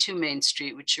 462 Main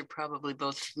Street, which you're probably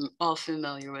both all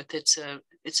familiar with. It's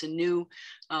a new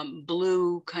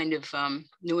blue kind of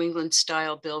New England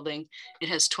style building. It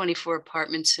has 24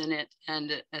 apartments in it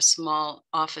and a small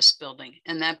office building.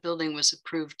 And that building was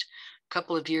approved a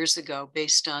couple of years ago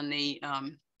based on the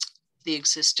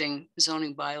existing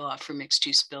zoning bylaw for mixed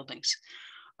use buildings.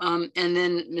 And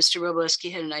then Mr.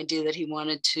 Robleski had an idea that he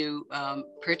wanted to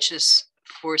purchase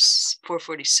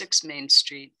 446 Main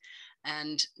Street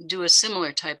and do a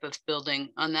similar type of building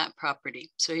on that property.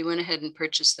 So he went ahead and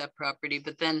purchased that property,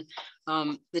 but then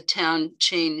the town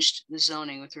changed the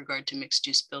zoning with regard to mixed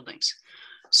use buildings.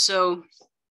 So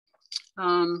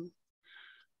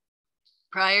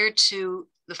prior to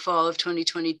the fall of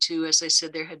 2022, as I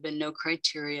said, there had been no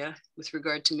criteria with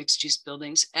regard to mixed use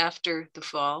buildings. After the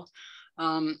fall,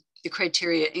 the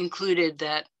criteria included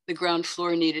that the ground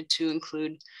floor needed to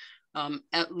include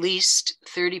at least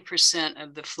 30%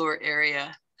 of the floor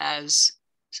area as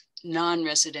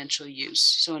non-residential use.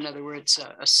 So in other words,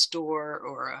 a store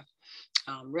or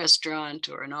a restaurant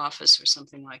or an office or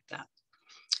something like that.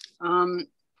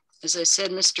 As I said,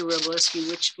 Mr.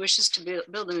 Robleski wishes to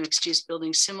build a mixed-use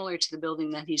building similar to the building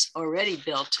that he's already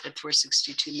built at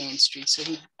 462 Main Street. So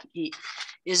he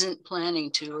isn't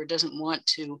planning to or doesn't want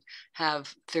to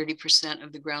have 30%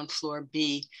 of the ground floor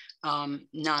be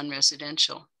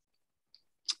non-residential.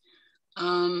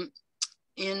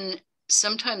 In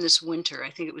sometime this winter, I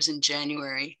think it was in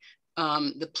January,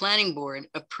 the planning board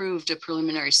approved a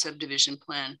preliminary subdivision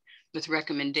plan with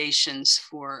recommendations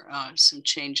for some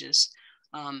changes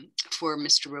for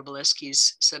Mr.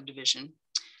 Robleski's subdivision.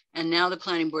 And now the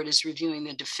planning board is reviewing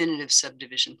the definitive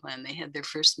subdivision plan. They had their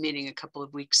first meeting a couple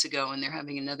of weeks ago and they're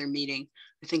having another meeting.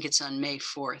 I think it's on May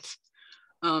 4th.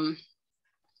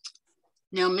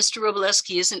 Now, Mr.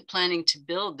 Robleski isn't planning to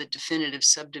build the definitive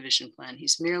subdivision plan.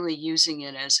 He's merely using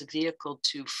it as a vehicle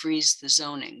to freeze the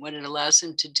zoning. What it allows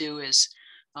him to do is,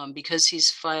 because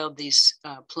he's filed these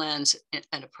plans at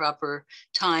a proper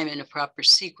time in a proper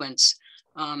sequence,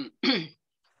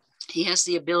 he has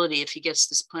the ability, if he gets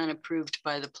this plan approved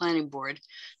by the planning board,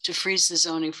 to freeze the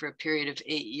zoning for a period of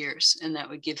 8 years, and that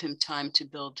would give him time to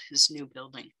build his new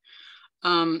building.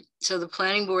 So the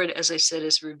planning board, as I said,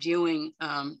 is reviewing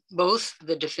both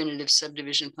the definitive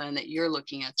subdivision plan that you're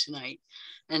looking at tonight,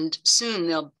 and soon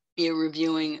they'll be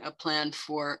reviewing a plan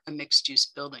for a mixed-use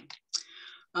building.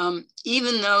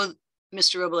 Even though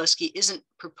Mr. Robleski isn't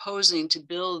proposing to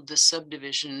build the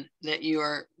subdivision that you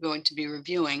are going to be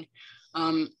reviewing,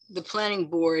 the planning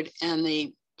board and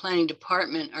the planning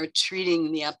department are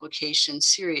treating the application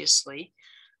seriously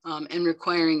and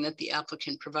requiring that the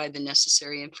applicant provide the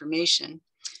necessary information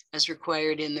as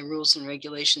required in the rules and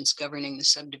regulations governing the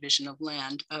subdivision of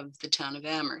land of the town of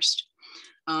Amherst,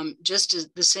 just as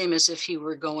the same as if he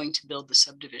were going to build the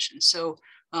subdivision. So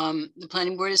the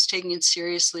planning board is taking it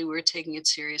seriously. We're taking it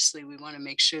seriously. We want to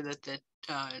make sure that the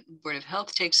Board of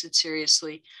Health takes it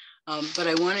seriously. But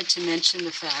I wanted to mention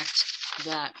the fact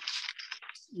that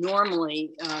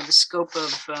normally the scope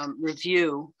of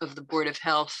review of the Board of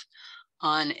Health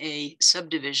on a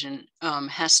subdivision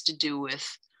has to do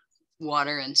with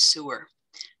water and sewer.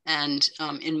 And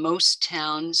in most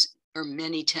towns, or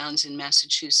many towns in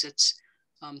Massachusetts,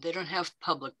 they don't have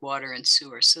public water and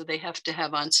sewer. So they have to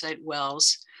have on-site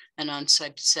wells and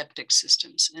on-site septic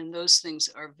systems. And those things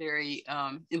are very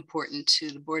important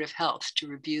to the Board of Health to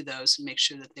review those and make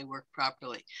sure that they work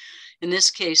properly. In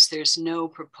this case, there's no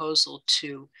proposal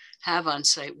to have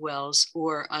on-site wells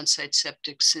or on-site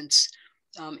septic, since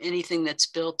anything that's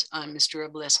built on Mr.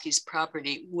 Robleski's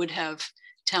property would have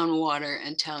town water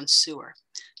and town sewer.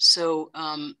 So,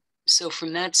 so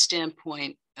from that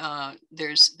standpoint,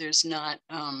 there's not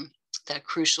that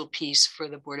crucial piece for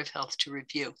the Board of Health to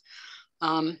review.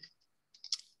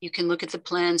 You can look at the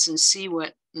plans and see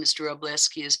what Mr.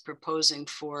 Robleski is proposing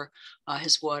for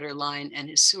his water line and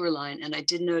his sewer line. And I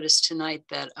did notice tonight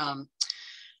that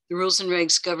the rules and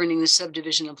regs governing the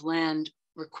subdivision of land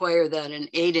require that an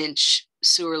 8-inch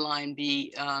sewer line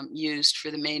be used for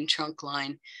the main trunk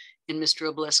line. In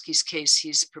Mr. Robleski's case,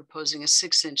 he's proposing a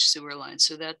 6-inch sewer line.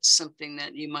 So that's something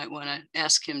that you might want to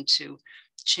ask him to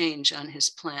change on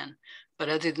his plan. But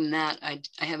other than that, I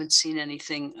haven't seen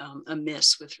anything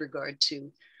amiss with regard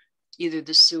to either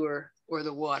the sewer or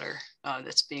the water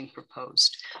that's being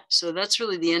proposed. So that's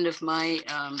really the end of my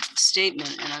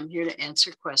statement, and I'm here to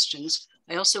answer questions.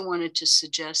 I also wanted to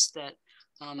suggest that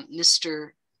Mr.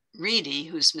 Reedy,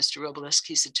 who's Mr.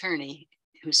 Robleski's attorney,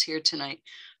 who's here tonight,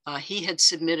 he had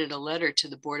submitted a letter to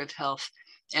the Board of Health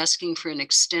asking for an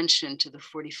extension to the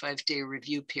 45-day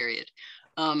review period.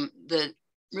 The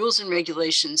rules and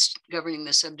regulations governing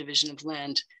the subdivision of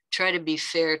land try to be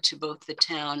fair to both the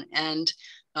town and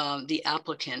the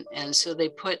applicant. And so they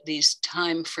put these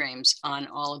time frames on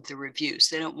all of the reviews.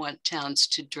 They don't want towns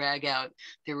to drag out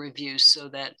their reviews so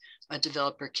that a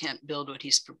developer can't build what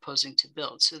he's proposing to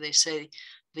build. So they say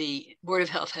the Board of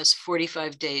Health has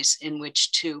 45 days in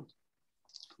which to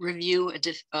review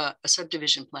a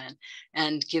subdivision plan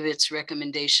and give its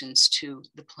recommendations to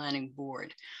the planning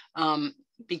board.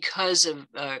 Because of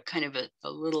kind of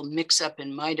a little mix up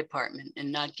in my department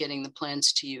and not getting the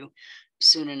plans to you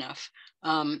soon enough,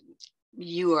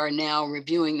 you are now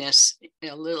reviewing this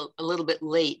a little bit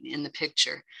late in the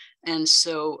picture. And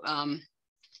so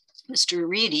Mr.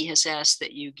 Reedy has asked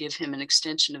that you give him an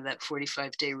extension of that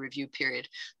 45-day review period.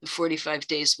 The 45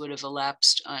 days would have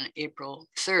elapsed on April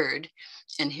 3rd,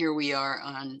 and here we are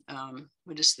on,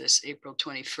 what is this, April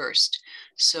 21st.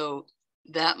 So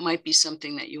that might be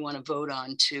something that you want to vote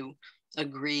on to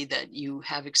agree that you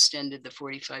have extended the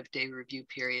 45-day review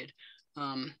period.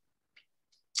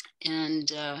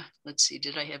 Let's see,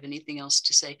 did I have anything else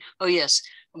to say? Oh yes,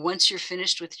 once you're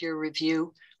finished with your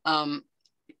review,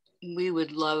 we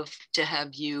would love to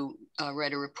have you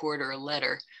write a report or a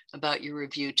letter about your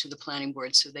review to the planning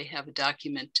board, so they have a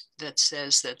document that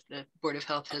says that the Board of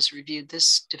Health has reviewed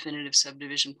this definitive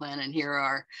subdivision plan, and here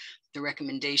are the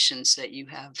recommendations that you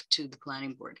have to the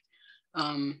planning board.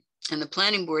 And the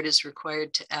planning board is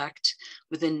required to act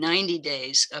within 90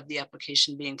 days of the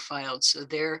application being filed. So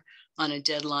they're on a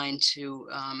deadline to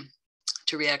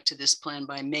react to this plan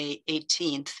by May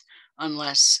 18th,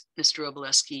 unless Mr.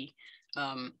 Obolewski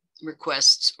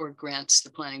requests or grants the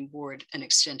planning board an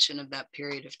extension of that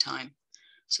period of time.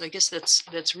 So I guess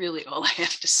that's really all I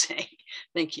have to say.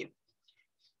 Thank you.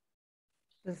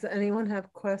 Does anyone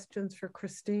have questions for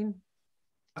Christine?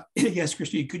 Yes,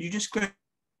 Christine, could you just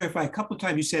clarify, a couple of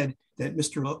times you said that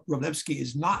Mr. Obolewski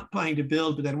is not planning to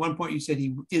build, but then at one point you said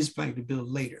he is planning to build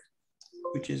later.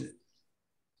 Which is it?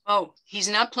 Oh, he's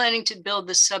not planning to build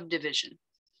the subdivision.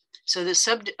 So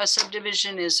a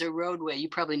subdivision is a roadway. You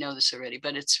probably know this already,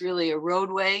 but it's really a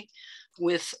roadway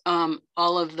with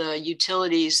all of the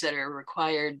utilities that are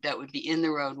required that would be in the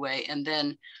roadway, and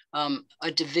then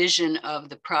a division of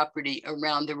the property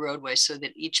around the roadway so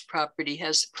that each property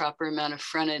has the proper amount of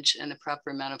frontage and the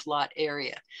proper amount of lot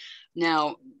area.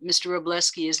 Now, Mr.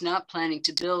 Obolewski is not planning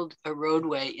to build a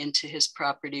roadway into his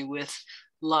property with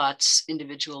lots,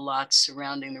 individual lots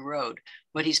surrounding the road.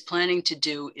 What he's planning to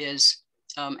do is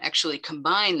actually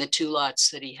combine the two lots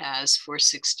that he has,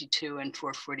 462 and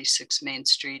 446 Main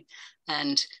Street,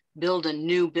 and build a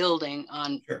new building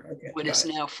on what is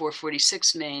now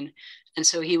 446 Main. And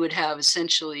so he would have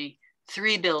essentially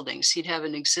three buildings. He'd have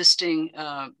an existing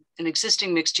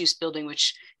mixed-use building,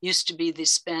 which used to be the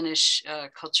Spanish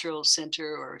Cultural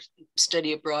Center or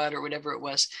Study Abroad or whatever it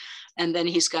was. And then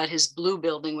he's got his blue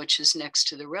building, which is next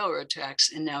to the railroad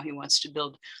tracks. And now he wants to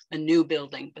build a new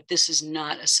building, but this is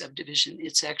not a subdivision.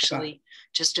 It's actually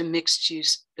just a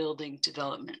mixed-use building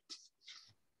development.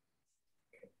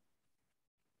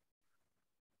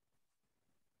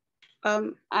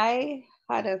 I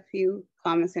had a few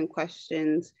comments and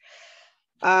questions.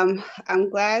 I'm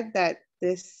glad that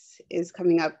this is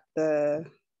coming up, the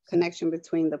connection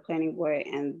between the planning board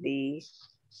and the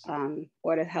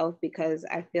Board of Health, because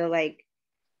I feel like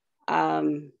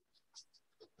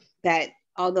that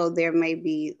although there may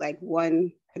be like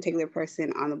one particular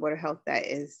person on the Board of Health that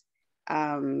is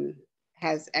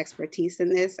has expertise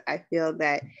in this, I feel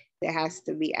that there has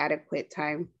to be adequate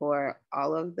time for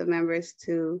all of the members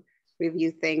to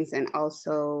review things. And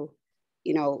also,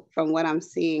 you know, from what I'm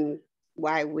seeing,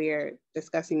 why we're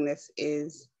discussing this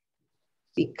is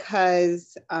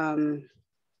because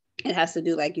it has to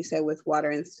do, like you said, with water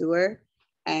and sewer.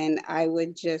 And I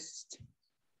would just,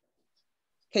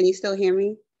 can you still hear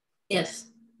me? Yes.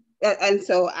 And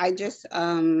so I just,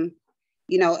 you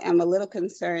know, am a little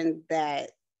concerned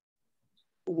that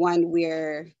one,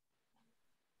 we're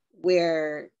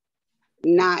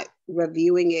not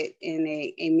reviewing it in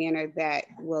a manner that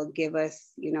will give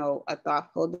us, you know, a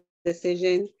thoughtful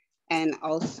decision. And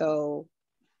also,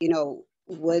 you know,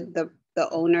 would the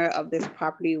owner of this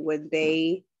property, would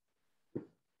they,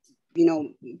 you know,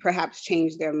 perhaps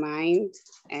change their mind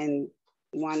and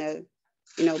want to,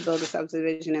 you know, build a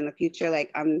subdivision in the future?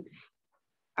 Like I'm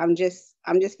just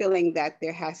feeling that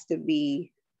there has to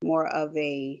be more of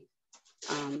a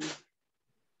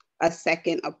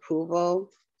second approval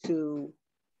to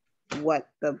what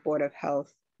the Board of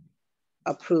Health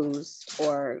approves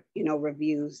or, you know,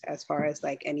 reviews as far as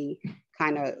like any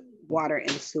kind of water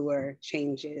and sewer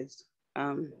changes.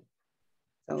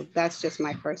 So that's just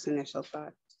my first initial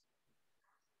thought.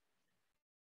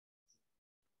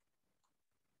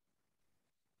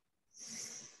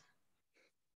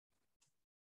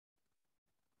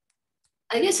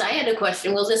 I guess I had a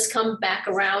question. Will this come back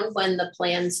around when the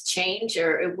plans change,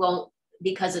 or it won't,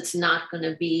 because it's not going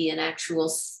to be an actual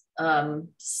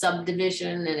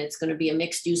subdivision and it's going to be a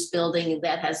mixed use building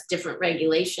that has different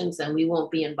regulations and we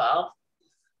won't be involved?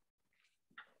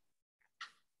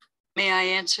 May I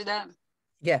answer that?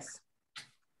 Yes.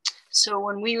 So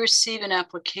when we receive an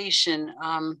application,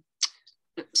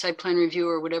 site plan review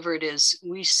or whatever it is,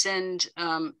 we send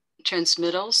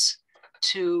transmittals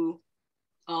to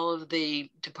all of the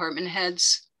department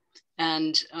heads.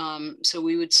 And so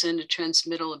we would send a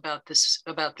transmittal about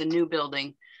the new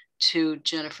building to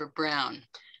Jennifer Brown.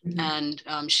 Mm-hmm.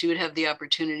 And she would have the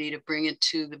opportunity to bring it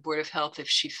to the Board of Health if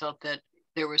she felt that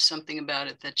there was something about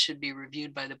it that should be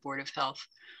reviewed by the Board of Health.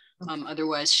 Okay.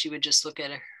 Otherwise, she would just look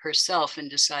at it herself and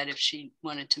decide if she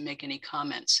wanted to make any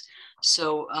comments.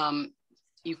 So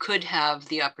you could have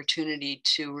the opportunity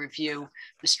to review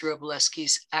Mr.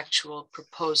 Robolewski's actual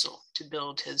proposal to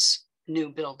build his new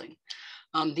building.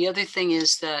 The other thing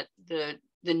is that the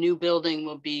new building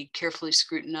will be carefully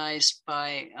scrutinized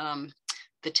by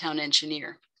the town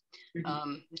engineer.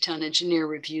 Mm-hmm. The town engineer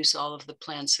reviews all of the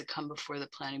plans that come before the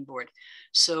planning board.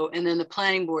 So, and then the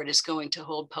planning board is going to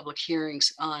hold public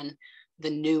hearings on the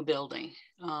new building.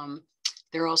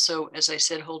 They're also, as I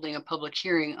said, holding a public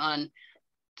hearing on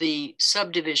the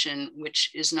subdivision,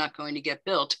 which is not going to get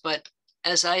built. But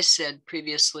as I said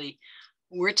previously,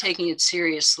 we're taking it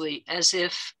seriously as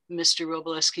if Mr.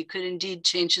 Robolewski could indeed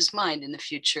change his mind in the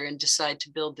future and decide to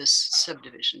build this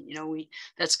subdivision. You know,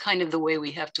 that's kind of the way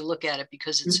we have to look at it,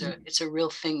 because it's a real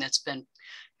thing that's been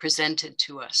presented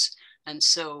to us. And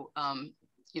so,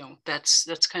 you know,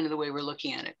 that's kind of the way we're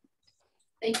looking at it.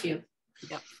 Thank you.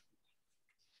 Yep.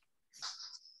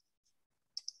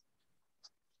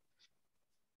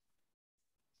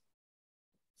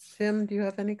 Tim, do you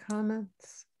have any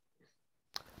comments?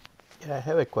 Yeah, I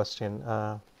have a question.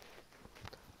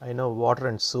 I know water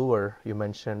and sewer you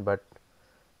mentioned, but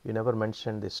you never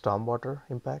mentioned the stormwater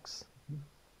impacts.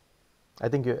 I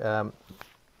think you,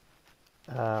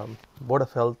 Board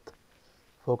of Health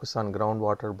focus on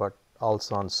groundwater, but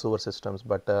also on sewer systems,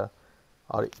 but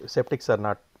our septics are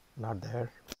not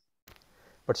there.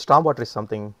 But stormwater is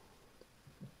something,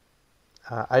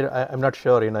 I'm not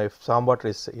sure, you know, if stormwater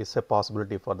is a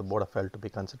possibility for the Board of Health to be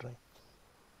considering.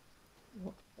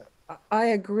 I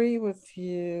agree with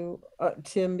you,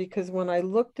 Tim, because when I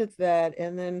looked at that,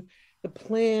 and then the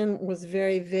plan was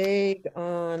very vague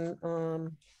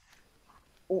on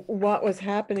what was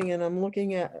happening, and I'm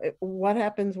looking at what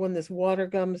happens when this water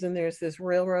comes and there's this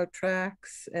railroad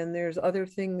tracks and there's other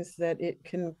things that it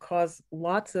can cause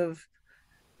lots of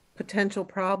potential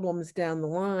problems down the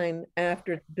line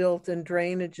after it's built and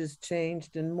drainage is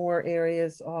changed and more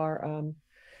areas are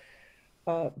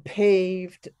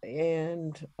paved,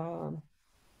 and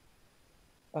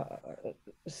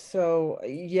so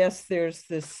yes, there's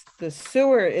the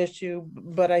sewer issue,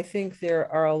 but I think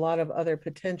there are a lot of other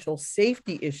potential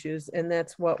safety issues, and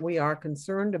that's what we are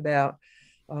concerned about,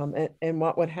 and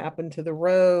what would happen to the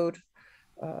road,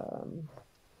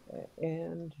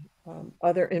 and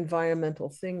other environmental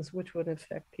things which would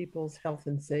affect people's health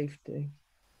and safety.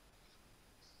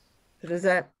 Does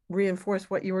that reinforce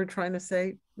what you were trying to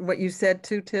say, what you said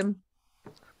too, Tim?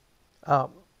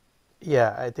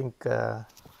 Yeah, I think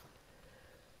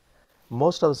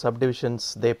most of the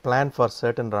subdivisions, they plan for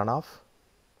certain runoff.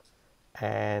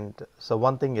 And so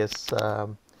one thing is,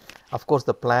 of course,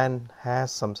 the plan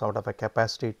has some sort of a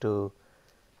capacity to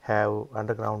have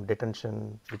underground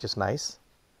detention, which is nice.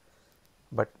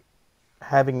 But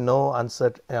having no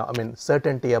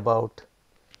certainty about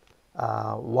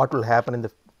what will happen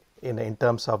in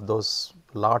terms of those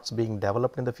lots being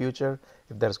developed in the future,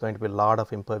 if there's going to be a lot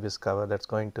of impervious cover, that's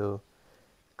going to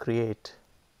create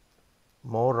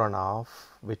more runoff,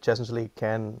 which essentially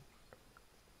can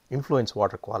influence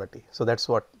water quality. So that's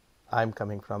what I'm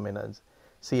coming from,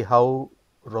 see how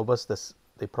robust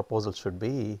the proposal should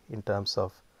be in terms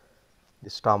of the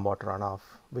stormwater runoff,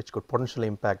 which could potentially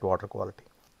impact water quality.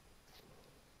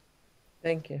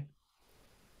 Thank you.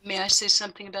 May I say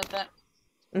something about that?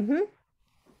 Mm-hmm.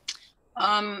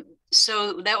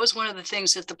 So that was one of the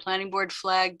things that the planning board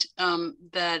flagged,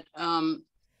 that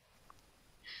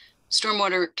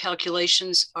stormwater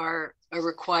calculations are a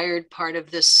required part of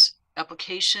this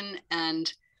application,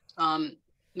 and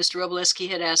Mr. Robolewski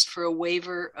had asked for a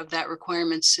waiver of that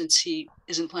requirement since he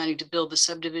isn't planning to build the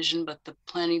subdivision, but the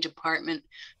planning department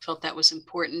felt that was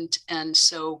important. And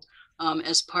so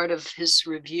as part of his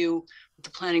review,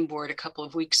 the planning board a couple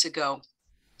of weeks ago,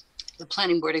 the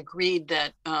planning board agreed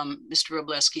that Mr.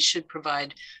 Robleski should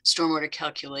provide stormwater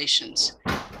calculations.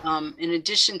 In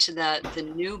addition to that, the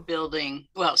new building,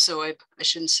 well, so I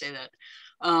shouldn't say that.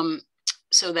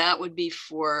 So that would be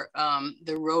for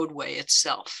the roadway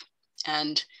itself.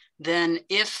 And then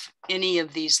if any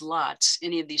of these lots,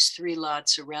 any of these 3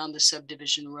 lots around the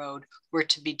subdivision road were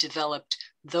to be developed,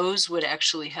 those would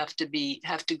actually have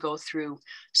to go through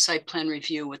site plan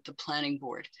review with the planning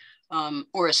board.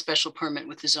 Or a special permit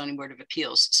with the Zoning Board of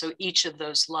Appeals. So each of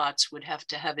those lots would have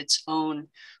to have its own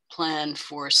plan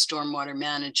for stormwater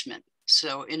management.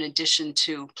 So in addition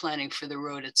to planning for the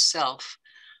road itself,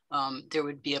 there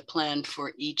would be a plan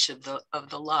for each of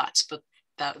the lots, but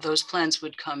those plans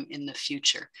would come in the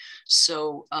future.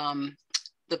 So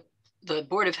the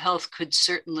Board of Health could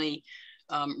certainly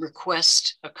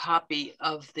request a copy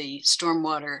of the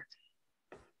stormwater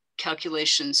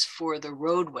calculations for the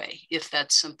roadway, if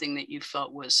that's something that you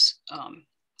felt was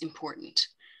important.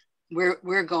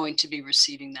 We're going to be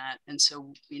receiving that. And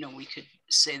so, you know, we could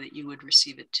say that you would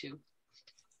receive it too.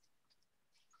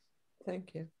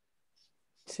 Thank you.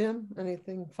 Tim,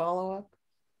 anything follow up?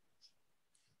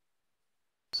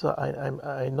 So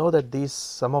I know that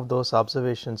some of those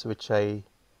observations which I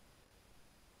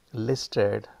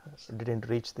listed didn't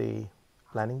reach the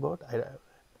planning board.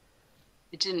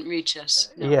 It didn't reach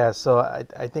us. No. Yeah, so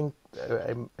I think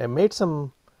I made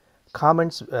some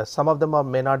comments. Some of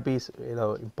them may not be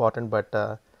important,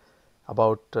 but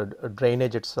about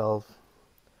drainage itself,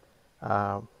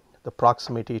 the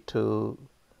proximity to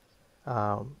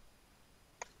or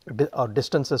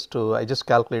distances to. I just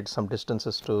calculated some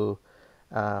distances to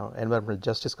environmental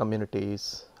justice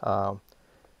communities,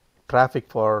 traffic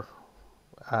for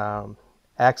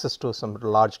access to some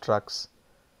large trucks.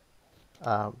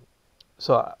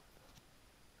 So,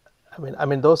 I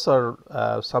mean, those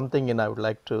are something, I would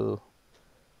like the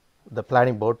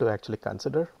planning board to actually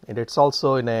consider. And it's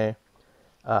also in a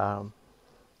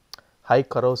high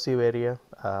corrosive area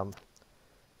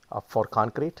for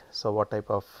concrete. So, what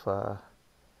type of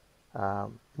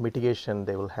mitigation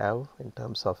they will have in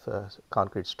terms of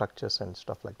concrete structures and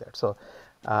stuff like that. So,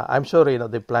 I'm sure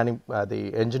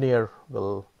the engineer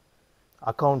will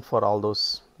account for all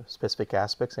those specific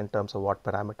aspects in terms of what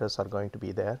parameters are going to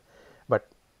be there, but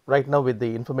right now with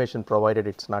the information provided,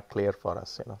 it's not clear for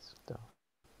us. So,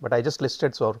 but I just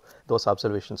listed those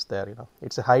observations there.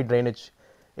 It's a high drainage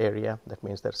area. That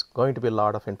means there's going to be a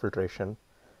lot of infiltration.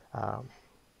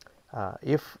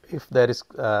 If there is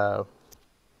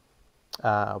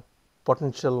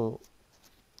potential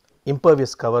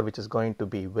impervious cover, which is going to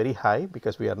be very high,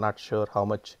 because we are not sure how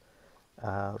much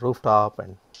rooftop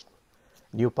and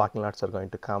new parking lots are going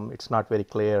to come. It's not very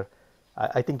clear.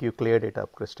 I think you cleared it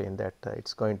up, Christine, that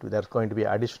there's going to be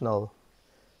additional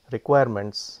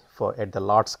requirements at the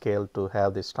lot scale to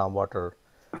have the stormwater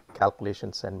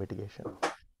calculations and mitigation.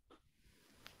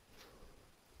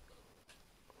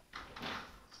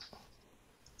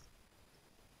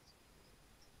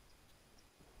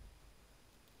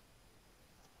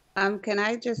 Can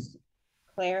I just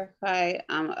clarify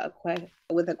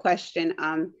with a question?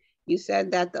 You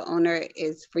said that the owner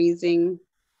is freezing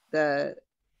the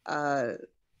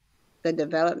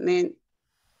development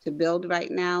to build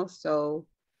right now. So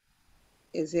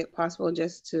is it possible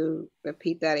just to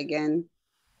repeat that again?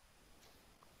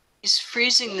 He's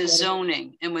freezing the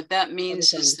zoning. And what that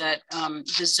means is that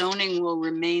the zoning will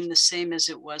remain the same as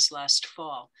it was last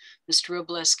fall. Mr.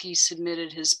 Robleski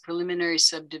submitted his preliminary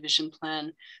subdivision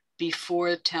plan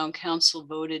before town council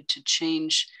voted to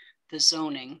change the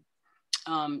zoning.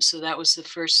 So that was the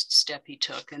first step he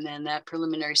took. And then that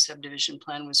preliminary subdivision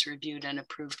plan was reviewed and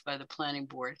approved by the planning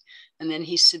board. And then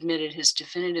he submitted his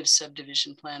definitive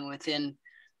subdivision plan within,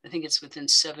 I think it's within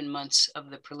 7 months of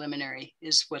the preliminary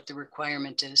is what the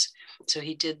requirement is. So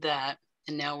he did that.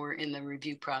 And now we're in the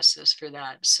review process for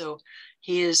that. So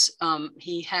he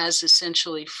has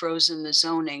essentially frozen the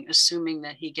zoning, assuming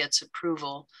that he gets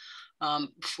approval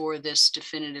for this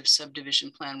definitive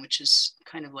subdivision plan, which is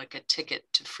kind of like a ticket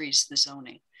to freeze the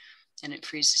zoning, and it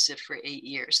freezes it for 8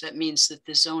 years. That means that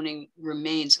the zoning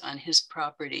remains on his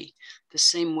property the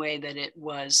same way that it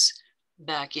was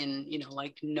back in,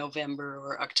 like November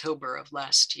or October of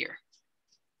last year.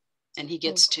 And he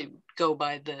gets to go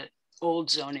by the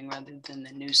old zoning rather than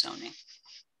the new zoning.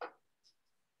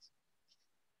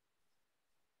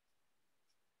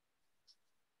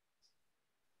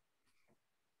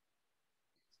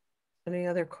 Any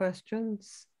other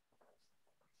questions?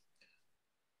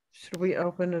 Should we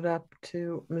open it up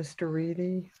to Mr.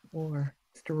 Reedy or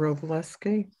Mr.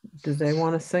 Robleski? Do they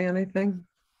want to say anything?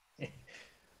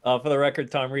 For the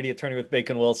record, Tom Reedy, attorney with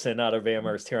Bacon Wilson out of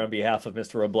Amherst, here on behalf of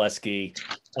Mr. Robleski.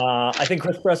 I think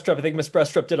Ms.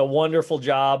 Brestrup did a wonderful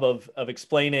job of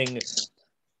explaining,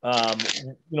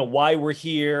 why we're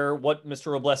here, what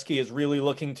Mr. Robleski is really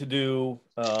looking to do.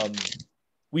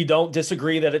 We don't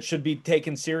disagree that it should be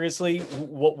taken seriously.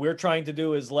 What we're trying to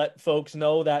do is let folks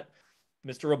know that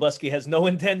Mr. Robleski has no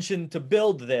intention to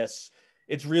build this.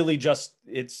 It's really just,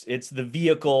 it's the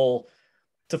vehicle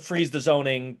to freeze the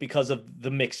zoning because of the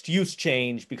mixed use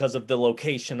change, because of the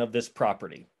location of this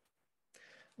property.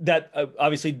 That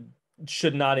obviously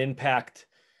should not impact,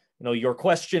 your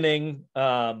questioning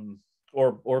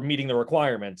or meeting the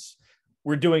requirements.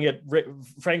 We're doing it,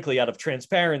 frankly, out of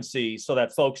transparency so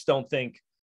that folks don't think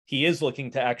he is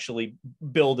looking to actually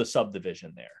build a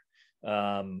subdivision there.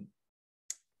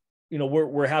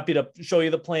 We're happy to show you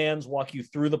the plans, walk you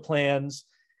through the plans.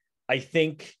 I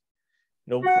think,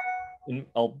 and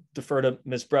I'll defer to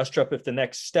Ms. Brestrup if the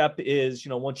next step is,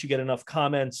 once you get enough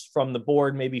comments from the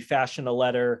board, maybe fashion a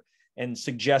letter and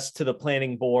suggest to the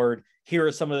planning board, here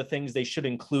are some of the things they should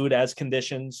include as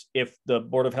conditions. If the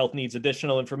Board of Health needs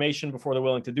additional information before they're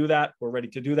willing to do that, we're ready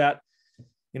to do that.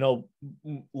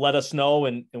 Let us know,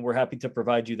 and we're happy to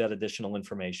provide you that additional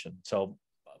information. So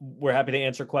we're happy to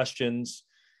answer questions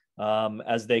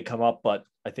as they come up, but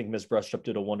I think Ms. Brestrup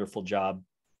did a wonderful job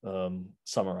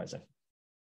summarizing.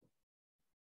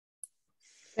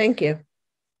 Thank you.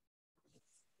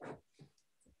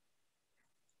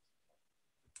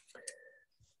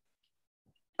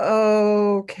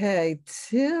 Okay,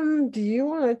 Tim, do you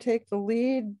want to take the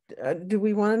lead? Do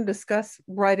we want to discuss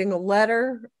writing a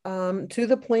letter to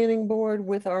the planning board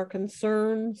with our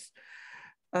concerns?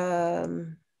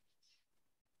 I'm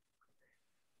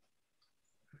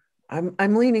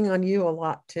leaning on you a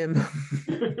lot, Tim.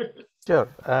 Sure.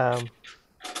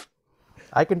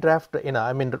 I can draft,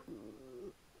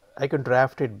 I can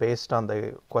draft it based on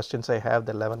the questions I have,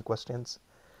 the 11 questions,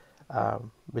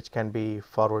 which can be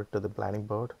forwarded to the planning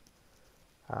board.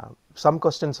 Some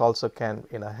questions also can,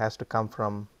 has to come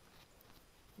from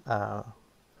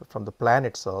the plan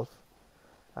itself,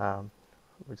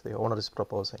 which the owner is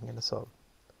proposing. So,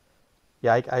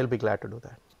 yeah, I'll be glad to do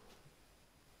that.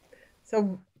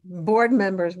 So, board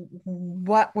members,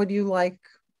 what would you like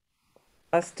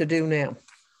us to do now?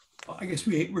 Well, I guess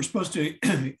we're supposed to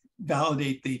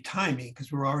validate the timing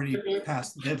because we're already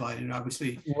past the deadline, and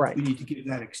obviously we need to give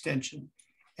that extension.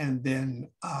 And then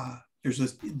there's a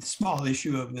small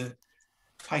issue of the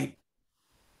height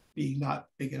being not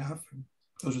big enough.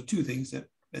 Those are two things that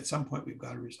at some point we've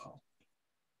got to resolve.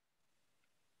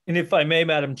 And if I may,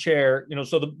 Madam Chair,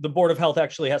 so the Board of Health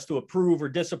actually has to approve or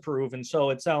disapprove. And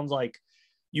so it sounds like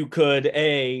you could,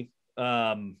 to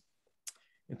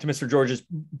Mr. George's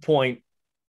point,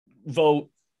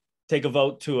 take a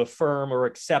vote to affirm or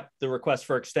accept the request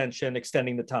for extension,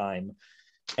 extending the time,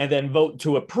 and then vote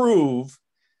to approve,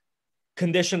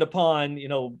 conditioned upon,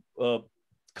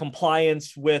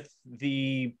 compliance with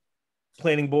the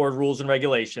planning board rules and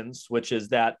regulations, which is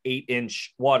that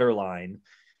 8-inch water line.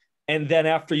 And then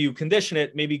after you condition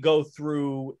it, maybe go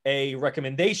through a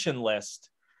recommendation list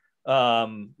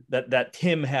that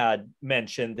Tim had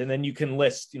mentioned. And then you can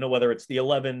list, whether it's the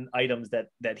 11 items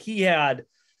that he had,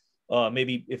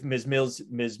 maybe if Ms.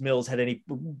 Mills had any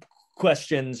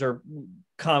questions or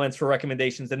comments for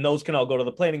recommendations, then those can all go to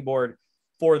the planning board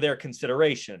for their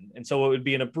consideration. And so it would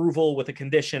be an approval with a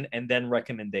condition and then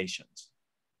recommendations.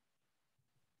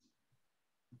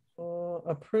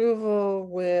 Approval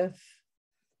with,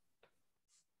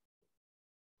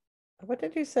 what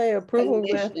did you say? Approval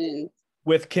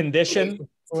with condition.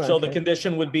 Okay. So the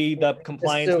condition would be the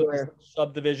compliance with the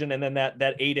subdivision and then that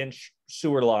 8-inch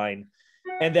sewer line.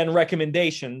 And then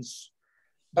recommendations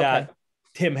that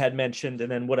Tim had mentioned, and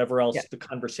then whatever else the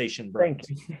conversation brings.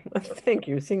 Thank you. Thank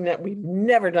you. Seeing that we've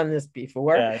never done this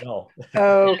before. Yeah, I know.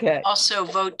 Okay. Also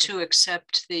vote to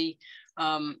accept the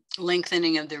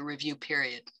lengthening of the review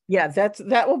period. Yeah,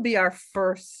 that will be our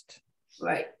first.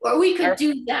 Right. Or we could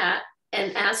do that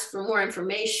and ask for more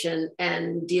information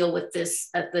and deal with this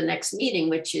at the next meeting,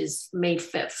 which is May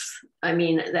 5th. I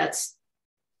mean,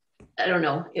 I don't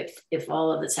know if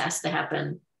all of this has to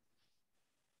happen.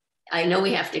 I know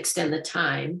we have to extend the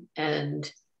time,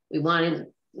 and we want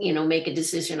to, make a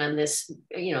decision on this,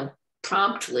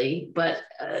 promptly. But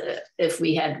if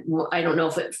we had more, I don't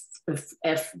know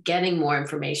if getting more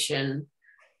information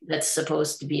that's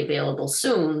supposed to be available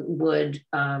soon would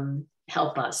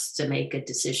help us to make a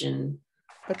decision.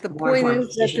 But the point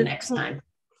is that next time.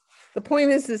 The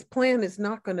point is this plan is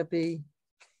not going to be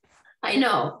I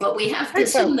know, but we have to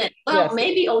assume that, well, Yes.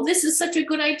 maybe, oh, this is such a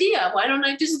good idea. Why don't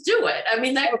I just do it? I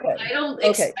mean, that Okay. I don't Okay.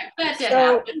 expect that to So,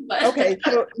 happen, but Okay,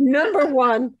 so number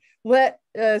one, let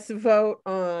us vote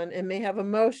on and may have a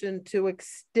motion to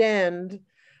extend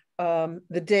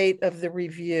the date of the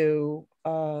review.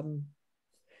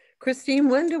 Christine,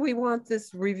 when do we want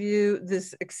this review,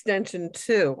 this extension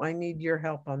to? I need your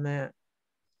help on that.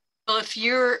 Well,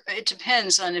 it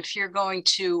depends on if you're going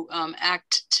to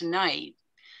act tonight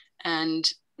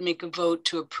and make a vote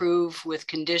to approve with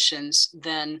conditions,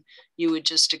 then you would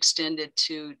just extend it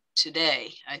to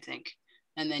today, I think.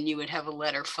 And then you would have a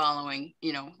letter following,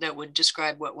 that would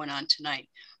describe what went on tonight.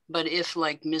 But if,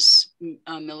 like Miss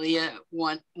Malia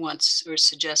wants or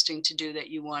suggesting to do that,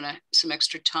 you want some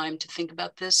extra time to think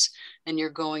about this, and you're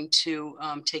going to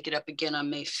take it up again on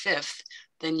May 5th,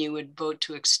 then you would vote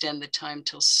to extend the time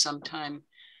till sometime,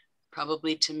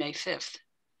 probably to May 5th.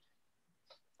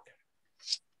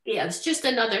 yeah, it's just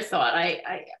another thought.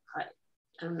 I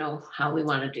don't know how we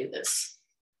want to do this.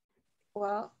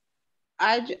 Well,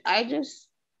 I just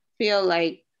feel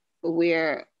like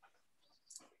for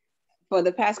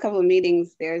the past couple of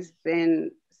meetings, there's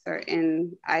been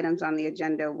certain items on the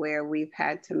agenda where we've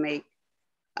had to make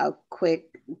a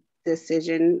quick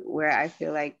decision where I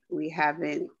feel like we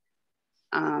haven't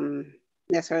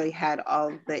necessarily had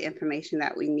all the information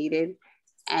that we needed.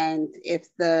 And if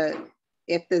the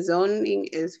zoning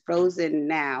is frozen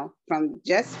now,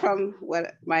 from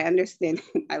what my understanding,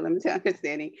 my limited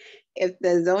understanding, if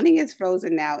the zoning is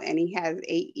frozen now and he has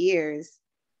 8 years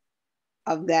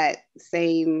of that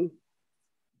same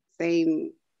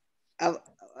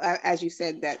as you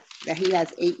said, that he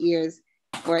has 8 years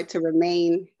for it to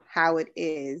remain how it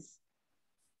is,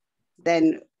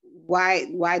 then why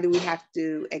do we have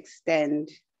to extend,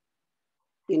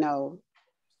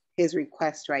 his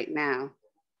request right now?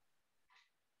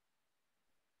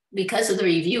 Because of the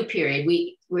review period,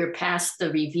 we're past the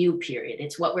review period.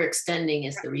 It's what we're extending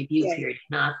is the review period,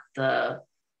 not the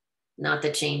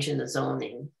change in the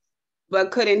zoning.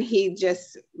 But couldn't he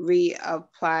just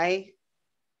reapply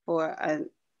for and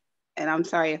I'm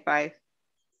sorry if I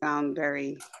sound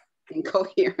very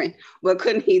incoherent, but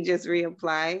couldn't he just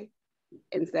reapply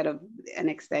instead of an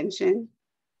extension?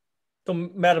 So,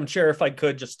 Madam Chair, if I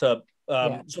could just to,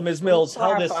 so Ms. Mills,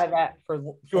 how this? That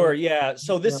for Sure, yeah.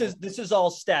 So this is all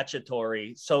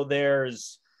statutory. So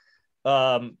there's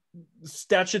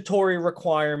statutory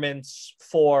requirements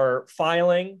for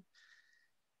filing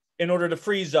in order to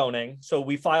freeze zoning. So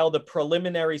we filed a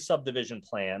preliminary subdivision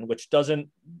plan, which doesn't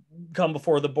come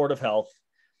before the Board of Health.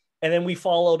 And then we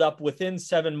followed up within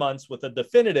 7 months with a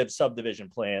definitive subdivision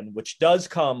plan, which does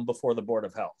come before the Board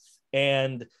of Health.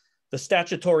 And the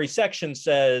statutory section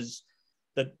says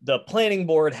that the planning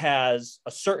board has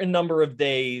a certain number of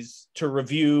days to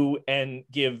review and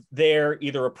give their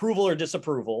either approval or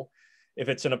disapproval. If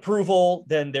it's an approval,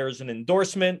 then there's an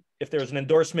endorsement. If there's an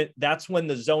endorsement, that's when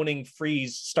the zoning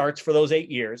freeze starts for those 8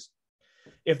 years.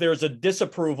 If there's a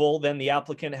disapproval, then the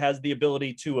applicant has the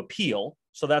ability to appeal.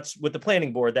 So that's with the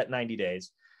planning board, that 90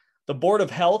 days. The Board of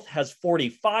Health has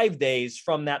 45 days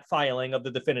from that filing of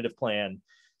the definitive plan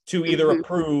to either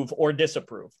approve or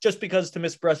disapprove. Just because, to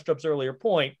Ms. Brestrop's earlier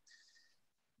point,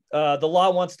 the law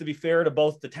wants to be fair to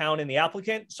both the town and the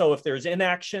applicant. So if there's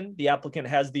inaction, the applicant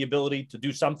has the ability to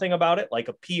do something about it, like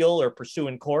appeal or pursue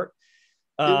in court.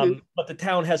 But the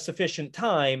town has sufficient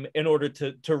time in order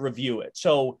to review it.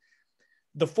 So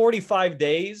the 45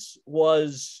 days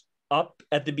was up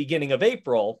at the beginning of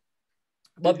April,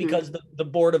 but because the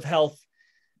Board of Health,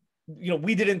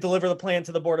 we didn't deliver the plan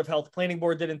to the Board of Health, Planning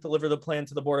Board didn't deliver the plan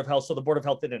to the Board of Health, so the Board of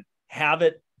Health didn't have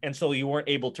it, and so you weren't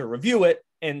able to review it.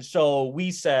 And so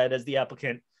we said, as the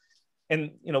applicant,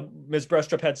 and Ms.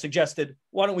 Brestrup had suggested,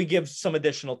 why don't we give some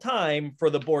additional time for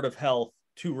the Board of Health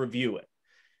to review it?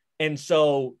 And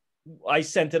so I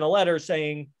sent in a letter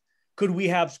saying,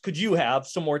 could you have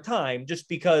some more time? Just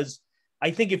because I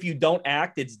think if you don't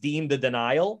act, it's deemed a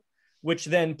denial, which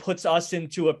then puts us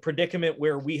into a predicament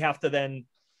where we have to then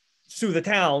sue the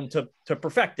town to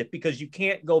perfect it, because you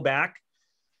can't go back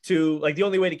to, like, the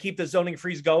only way to keep the zoning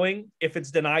freeze going if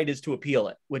it's denied is to appeal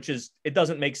it, it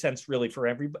doesn't make sense really for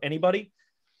anybody.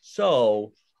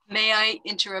 So may I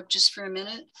interrupt just for a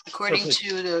minute? According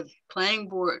to the planning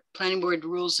board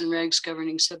rules and regs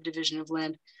governing subdivision of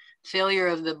land, failure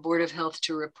of the Board of Health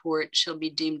to report shall be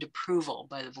deemed approval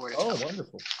by the Board of Health. Oh,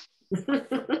 wonderful.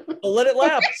 Well, let it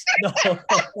lapse. No.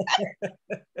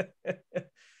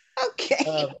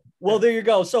 Okay. Well, there you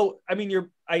go. So, I mean,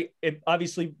 it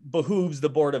obviously behooves the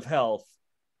Board of Health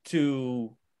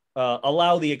to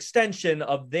allow the extension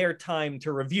of their time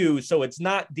to review, so it's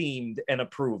not deemed an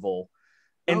approval.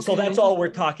 And so Okay. that's all we're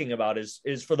talking about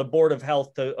is for the Board of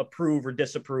Health to approve or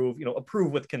disapprove,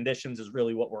 approve with conditions is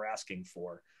really what we're asking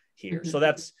for here. So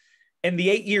that's, and the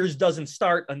 8 years doesn't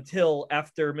start until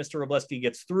after Mr. Robleski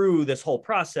gets through this whole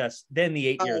process, then the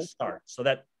 8 years start. So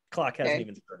that clock hasn't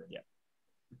even started yet.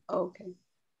 Okay.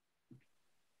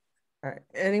 All right.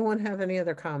 Anyone have any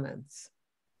other comments?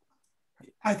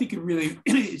 I think it really,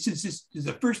 since this is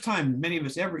the first time many of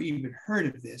us ever even heard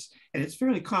of this, and it's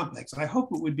fairly complex, I hope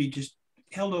it would be just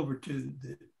held over to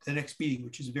the next meeting,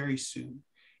 which is very soon,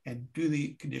 and do the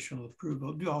conditional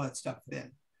approval, do all that stuff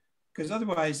then. Because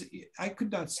otherwise, I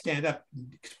could not stand up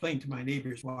and explain to my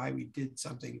neighbors why we did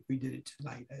something if we did it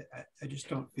tonight. I just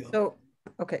don't feel. So,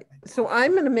 okay, so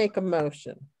I'm going to make a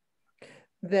motion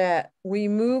that we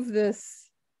move this,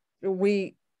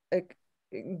 we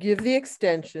give the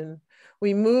extension,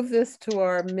 we move this to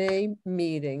our May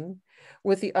meeting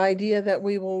with the idea that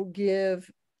we will give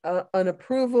an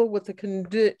approval with the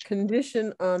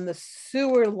condition on the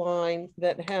sewer line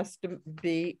that has to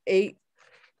be 8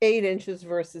 inches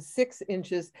versus 6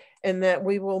 inches, and that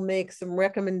we will make some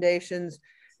recommendations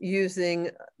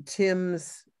using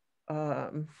Tim's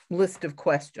list of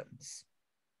questions.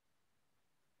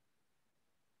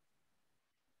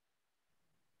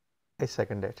 I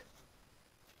second it.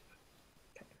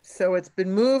 So it's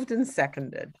been moved and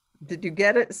seconded. Did you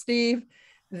get it, Steve?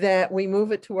 That we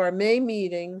move it to our May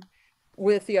meeting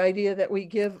with the idea that we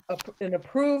give an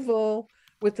approval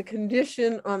with the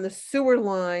condition on the sewer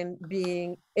line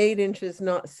being 8 inches,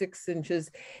 not 6 inches.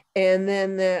 And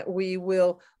then that we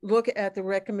will look at the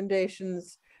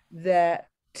recommendations that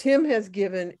Tim has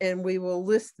given, and we will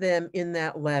list them in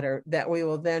that letter that we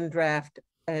will then draft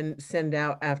and send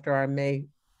out after our May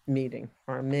meeting,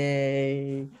 our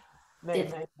May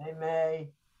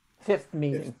 5th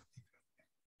meeting.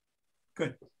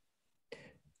 Good.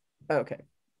 Okay.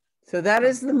 So that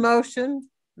is the motion,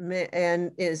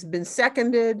 and it's been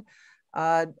seconded.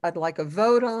 I'd like a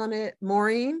vote on it.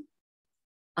 Maureen?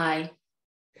 Aye.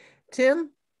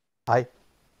 Tim? Aye.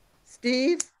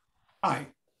 Steve? Aye.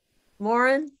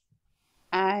 Lauren?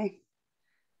 Aye.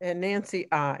 And Nancy,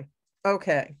 aye.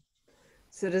 Okay.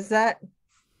 So does that?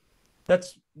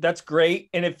 That's great.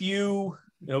 And if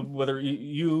whether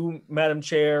you, Madam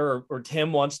Chair, or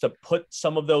Tim wants to put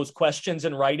some of those questions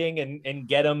in writing and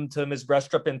get them to Ms.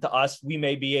 Brestrup and to us, we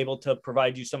may be able to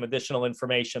provide you some additional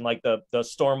information like the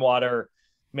stormwater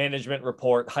management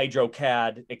report,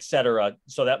 HydroCAD, et cetera.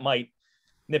 So that might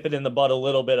nip it in the bud a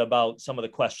little bit about some of the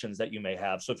questions that you may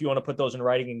have. So if you want to put those in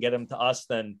writing and get them to us,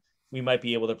 then we might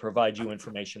be able to provide you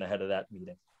information ahead of that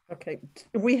meeting. Okay.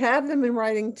 We have them in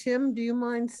writing. Tim, do you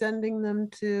mind sending them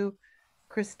to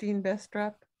Christine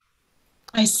Brestrup?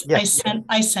 I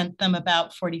sent them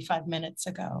about 45 minutes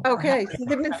ago. Okay, so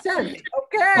they've been sent.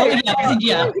 Okay. Oh,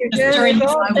 yeah. During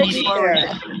the meeting.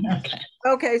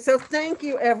 Okay, so thank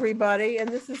you, everybody. And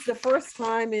this is the first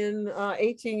time in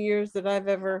 18 years that I've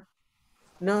ever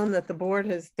known that the board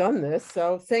has done this.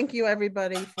 So thank you,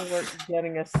 everybody, for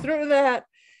getting us through that.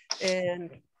 And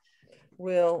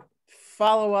we'll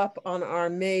follow up on our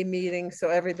May meeting so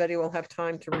everybody will have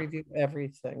time to review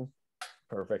everything.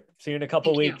 Perfect. See you in a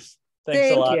couple weeks. Thank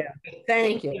Thanks a lot.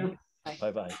 Thank you.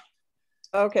 Bye-bye.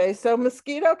 Okay, so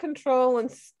mosquito control and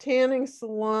tanning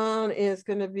salon is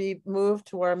going to be moved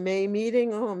to our May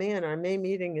meeting. Oh man, our May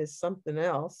meeting is something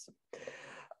else.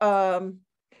 The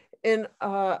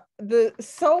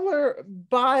solar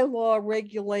bylaw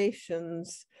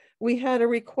regulations, we had a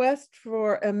request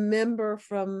for a member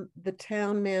from the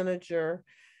town manager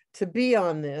to be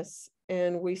on this,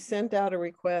 and we sent out a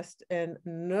request and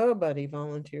nobody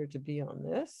volunteered to be on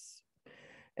this.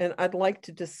 And I'd like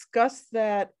to discuss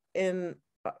that. And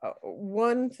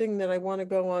one thing that I want to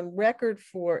go on record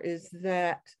for is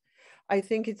that I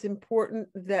think it's important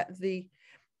that the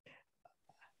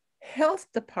health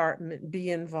department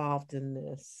be involved in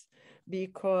this,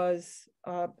 because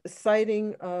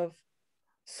siting of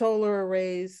solar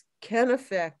arrays can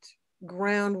affect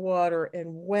groundwater and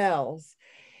wells.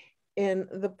 And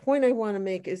the point I want to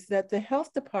make is that the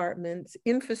health department's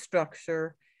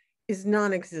infrastructure is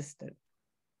non-existent.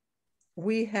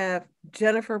 We have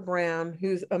Jennifer Brown,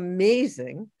 who's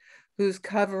amazing, who's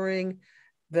covering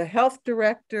the health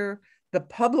director, the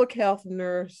public health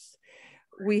nurse.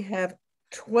 We have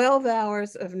 12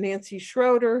 hours of Nancy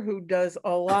Schroeder, who does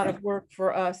a lot of work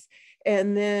for us.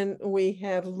 And then we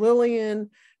have Lillian,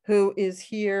 who is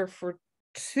here for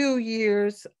 2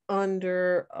 years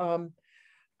under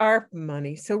ARP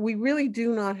money. So we really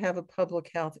do not have a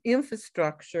public health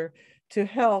infrastructure to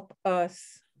help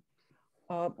us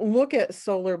look at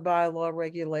solar bylaw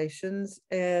regulations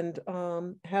and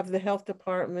have the health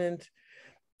department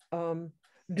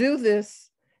do this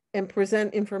and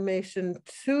present information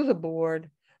to the board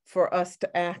for us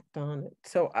to act on it.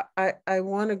 So I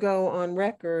want to go on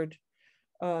record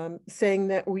saying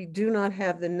that we do not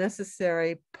have the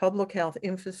necessary public health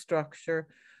infrastructure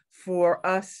for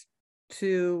us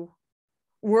to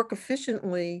work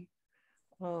efficiently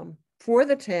for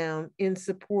the town in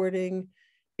supporting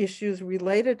issues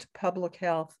related to public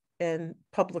health and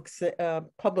public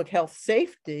health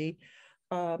safety,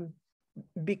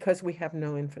 because we have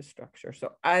no infrastructure.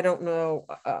 So I don't know,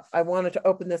 I wanted to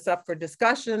open this up for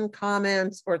discussion,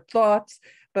 comments, or thoughts,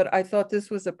 but I thought this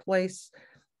was a place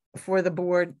for the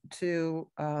board to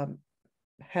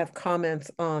have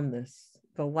comments on this,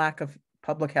 the lack of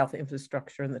public health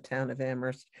infrastructure in the town of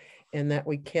Amherst, and that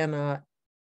we cannot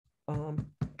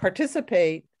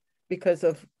participate because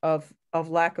of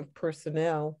lack of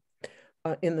personnel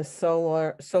in the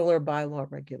solar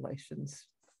bylaw regulations.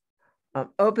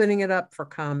 Opening it up for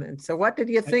comments. So what did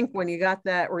you think when you got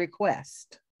that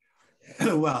request?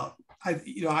 Well,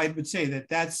 I would say that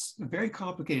that's a very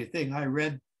complicated thing. I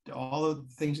read all of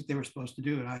the things that they were supposed to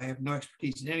do, and I have no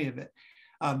expertise in any of it.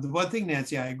 The one thing,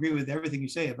 Nancy, I agree with everything you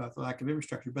say about the lack of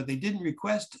infrastructure, but they didn't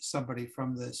request somebody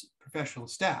from this professional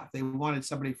staff. They wanted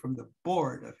somebody from the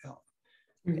Board of Health.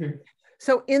 Mm-hmm.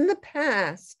 So in the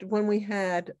past, when we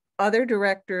had other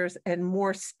directors and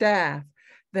more staff,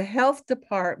 the health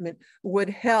department would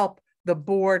help the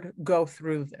board go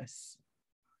through this.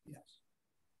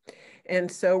 Yes.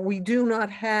 And so we do not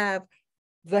have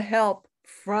the help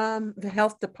from the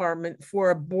health department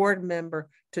for a board member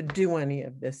to do any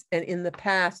of this. And in the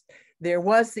past, there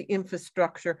was the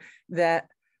infrastructure that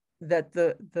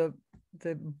the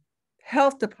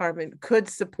health department could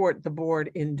support the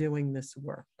board in doing this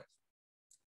work.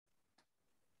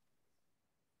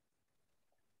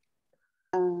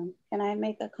 Can I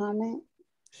make a comment?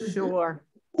 Sure.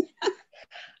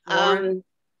 I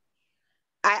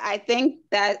think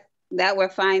that we're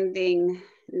finding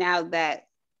now that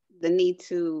the need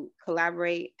to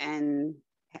collaborate and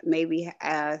maybe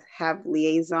have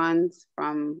liaisons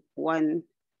from one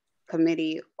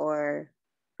committee or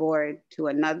board to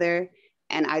another.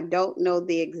 And I don't know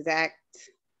the exact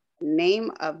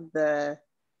name of the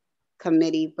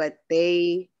committee, but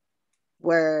they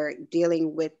were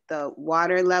dealing with the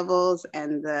water levels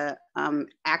and the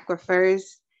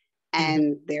aquifers.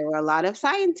 And there were a lot of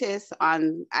scientists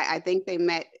on, I think they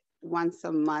met once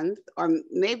a month, or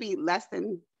maybe less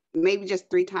than, maybe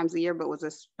just 3 times a year, but it was a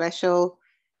special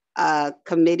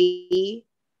committee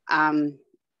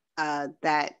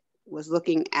that was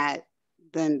looking at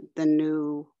the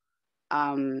new,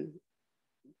 the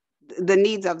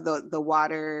needs of the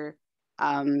water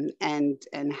and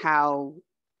how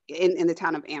in the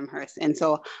town of Amherst. And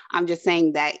so I'm just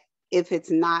saying that if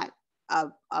it's not a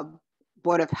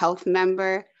Board of Health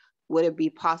member, would it be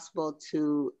possible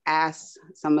to ask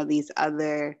some of these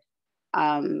other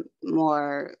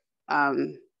more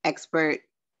expert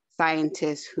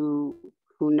scientists who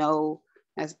know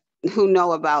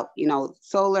about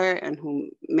solar, and who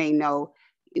may know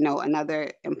another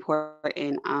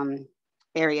important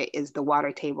area is the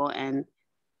water table and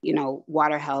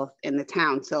water health in the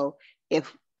town. So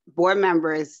if board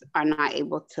members are not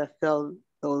able to fill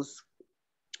those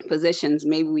positions,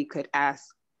 maybe we could ask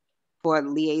for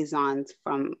liaisons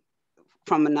from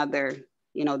another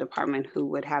department who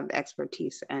would have the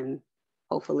expertise and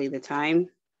hopefully the time.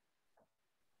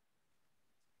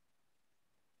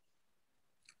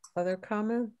 Other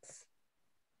comments?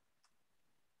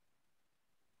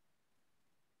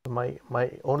 My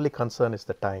only concern is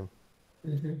the time.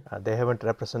 They haven't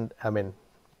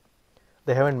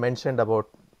they haven't mentioned about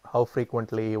how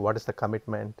frequently, what is the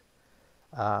commitment,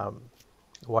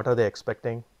 what are they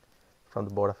expecting from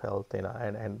the Board of Health,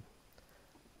 and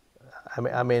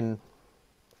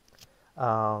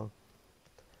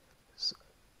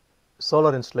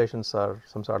solar installations are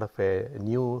some sort of a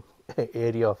new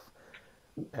area of,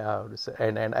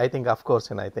 and I think, of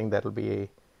course, and I think that will be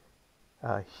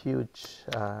a huge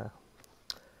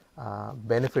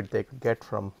benefit they could get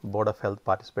from Board of Health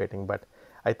participating. But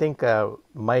I think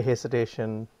my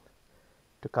hesitation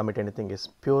to commit anything is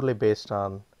purely based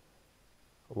on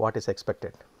what is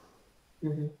expected.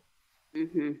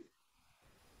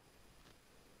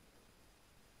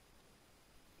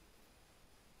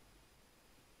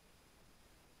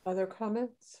 Other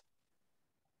comments?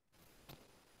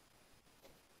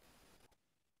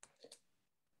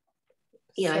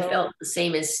 Yeah, I felt the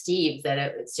same as Steve, that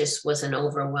it just was an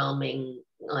overwhelming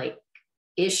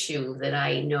issue that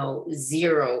I know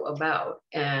zero about,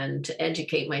 and to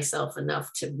educate myself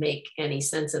enough to make any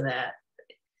sense of that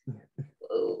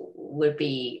would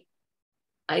be,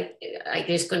 I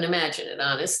just couldn't imagine it,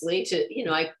 honestly.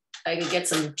 I could get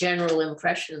some general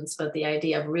impressions, but the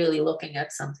idea of really looking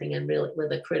at something and really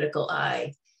with a critical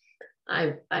eye,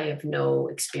 I have no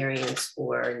experience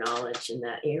or knowledge in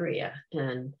that area.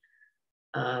 And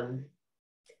I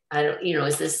don't,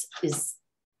 is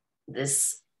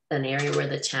this an area where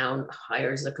the town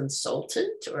hires a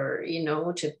consultant or,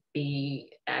 to be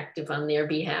active on their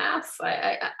behalf?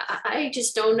 I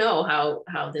just don't know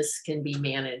how this can be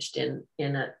managed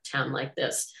in a town like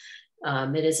this.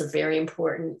 It is a very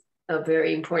important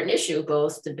issue,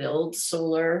 both to build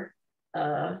solar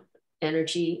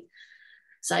energy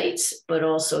sites, but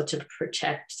also to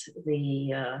protect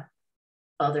the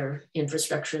other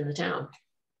infrastructure in the town.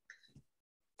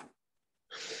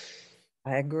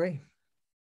 I agree.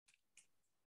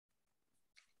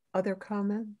 Other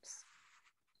comments?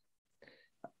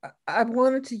 I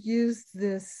wanted to use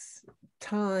this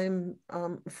time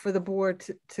for the board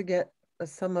to get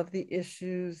some of the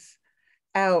issues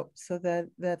out so that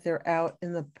they're out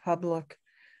in the public,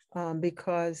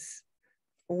 because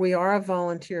we are a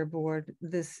volunteer board.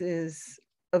 This is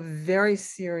a very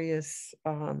serious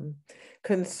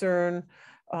concern.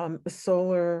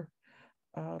 Solar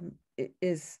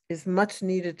is much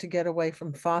needed to get away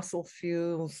from fossil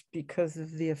fuels because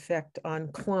of the effect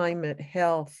on climate,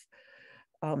 health,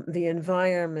 the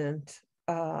environment,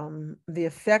 the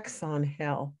effects on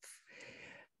health.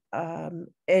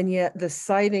 And yet the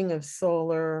siting of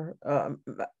solar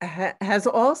has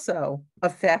also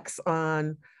effects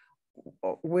on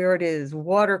where it is,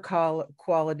 water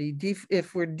quality,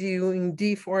 if we're doing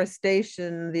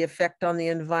deforestation, the effect on the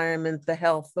environment, the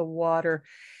health, the water.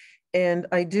 And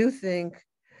I do think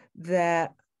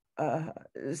that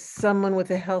someone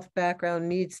with a health background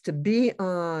needs to be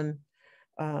on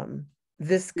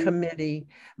this committee,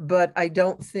 but I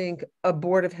don't think a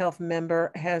Board of Health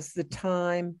member has the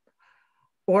time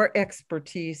or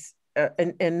expertise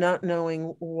and not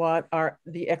knowing what are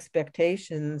the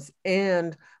expectations.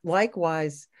 And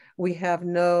likewise, we have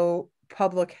no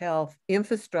public health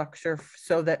infrastructure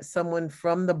so that someone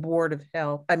from the Board of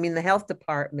Health, the health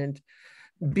department,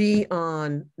 be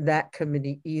on that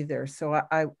committee either. So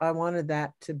I wanted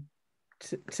that to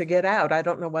get out. I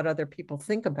don't know what other people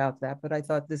think about that, but I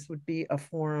thought this would be a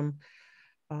forum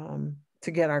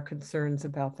to get our concerns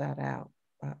about that out.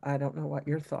 I don't know what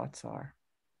your thoughts are.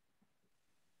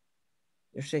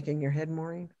 You're shaking your head,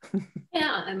 Maureen?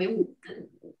 Yeah,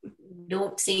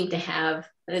 don't seem to have,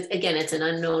 again, it's an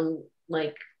unknown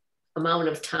amount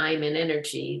of time and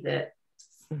energy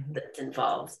that's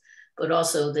involved. But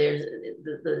also there's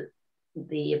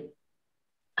the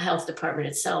health department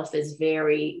itself is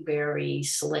very, very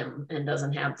slim and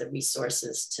doesn't have the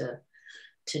resources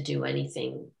to do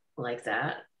anything like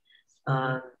that.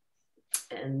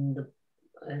 And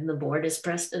the board is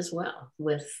pressed as well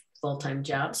with full-time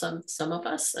jobs on some of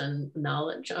us and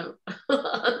knowledge on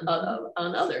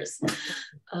on others.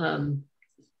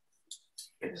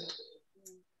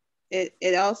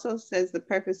 It also says the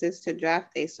purpose is to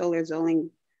draft a solar zoning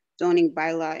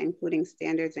bylaw, including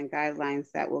standards and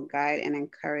guidelines that will guide and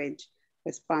encourage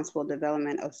responsible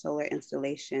development of solar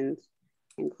installations,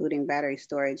 including battery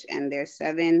storage. And there's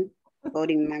 7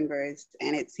 voting members,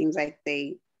 and it seems like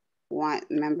they want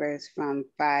members from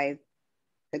 5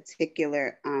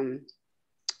 particular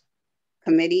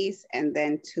committees and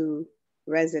then 2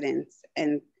 residents,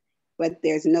 but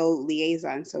there's no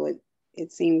liaison. So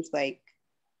it seems like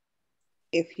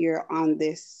if you're on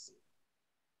this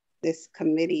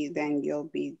committee, then you'll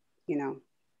be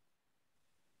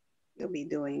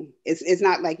doing, it's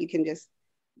not like you can just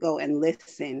go and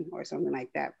listen or something like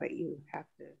that, but you have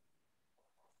to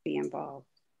be involved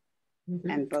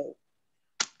and vote.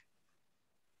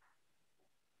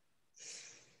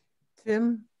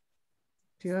 Tim,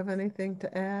 do you have anything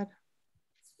to add?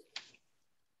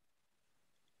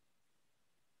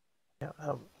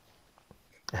 Yeah,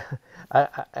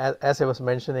 as I was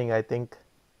mentioning, I think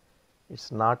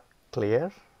it's not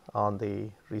clear on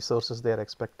the resources they are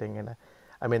expecting, and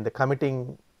the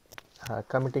committing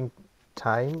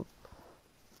time,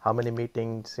 how many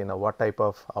meetings, what type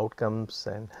of outcomes,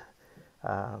 and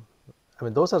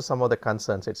those are some of the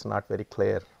concerns. It's not very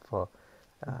clear for.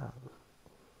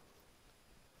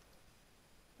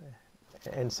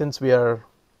 And since we are,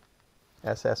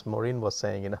 as Maureen was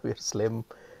saying, we are slim,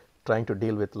 trying to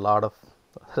deal with a lot of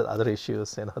other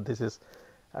issues. This is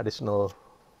additional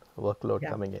workload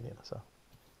coming in. So.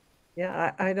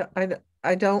 Yeah,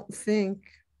 I don't think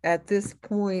at this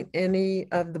point any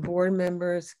of the board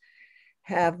members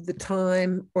have the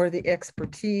time or the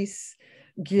expertise,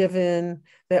 given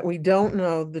that we don't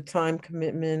know the time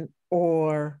commitment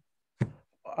or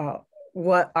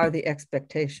what are the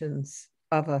expectations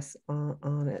of us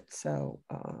on it. So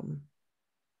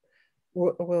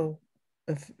we'll,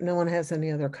 if no one has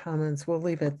any other comments, we'll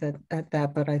leave it at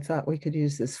that. But I thought we could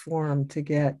use this forum to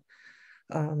get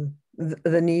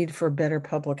the need for better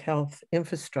public health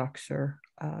infrastructure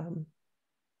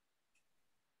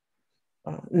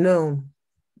known,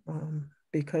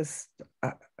 because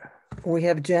we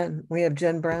have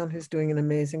Jen Brown, who's doing an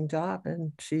amazing job,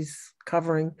 and she's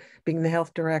covering being the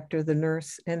health director, the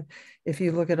nurse. And if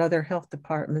you look at other health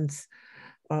departments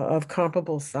of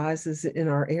comparable sizes in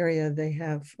our area, they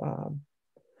have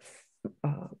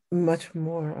much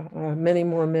more, many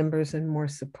more members and more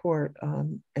support.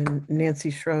 And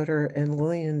Nancy Schroeder and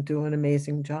Lillian do an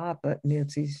amazing job, but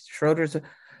Nancy Schroeder's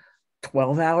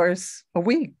 12 hours a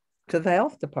week to the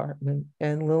health department,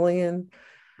 and Lillian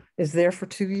is there for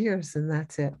 2 years, and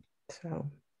that's it. So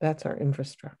that's our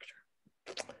infrastructure.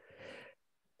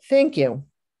 Thank you.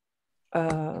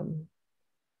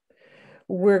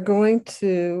 We're going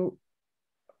to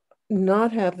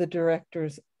not have the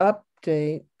director's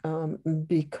update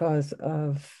because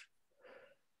of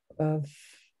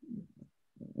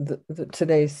the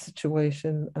today's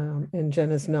situation, and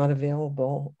Jen is not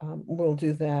available. We'll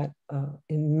do that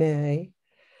in May.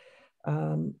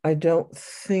 I don't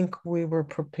think we were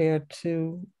prepared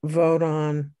to vote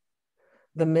on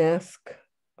the mask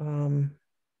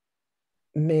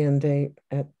mandate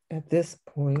at this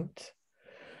point.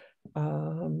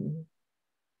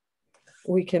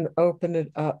 We can open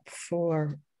it up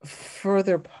for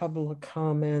further public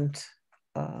comment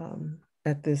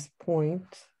at this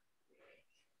point.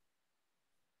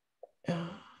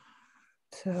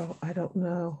 So I don't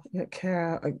know. Yeah,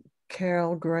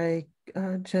 Carol Gray,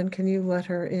 Jen, can you let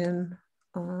her in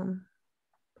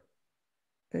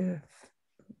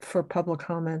for public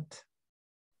comment?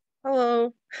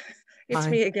 Hello, it's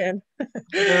me again.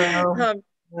 No.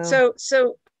 So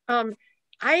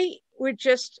I would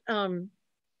just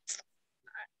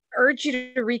urge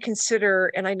you to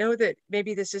reconsider, and I know that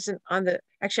maybe this isn't on the,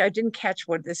 actually I didn't catch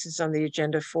what this is on the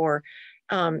agenda for.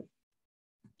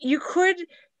 You could,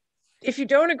 if you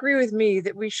don't agree with me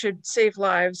that we should save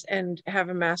lives and have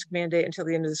a mask mandate until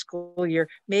the end of the school year,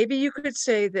 maybe you could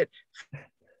say that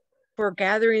for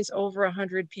gatherings over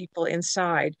 100 people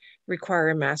inside require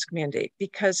a mask mandate,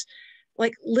 because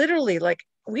like literally, like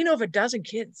we know of a dozen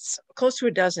kids, close to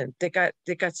a dozen, that got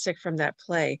sick from that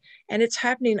play. And it's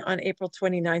happening on April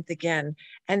 29th again.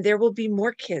 And there will be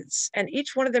more kids. And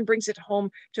each one of them brings it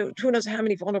home to who knows how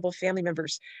many vulnerable family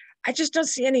members. I just don't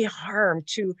see any harm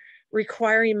to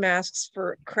requiring masks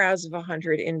for crowds of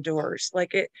 100 indoors.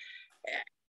 Like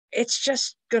it's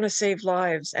just going to save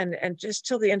lives. And just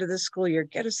till the end of the school year,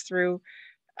 get us through.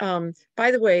 By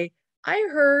the way, I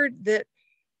heard that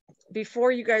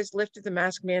before you guys lifted the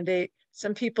mask mandate,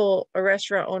 some people, a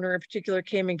restaurant owner in particular,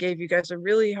 came and gave you guys a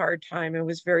really hard time and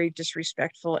was very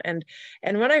disrespectful. And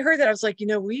when I heard that, I was like, you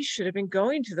know, we should have been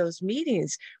going to those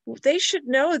meetings. They should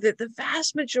know that the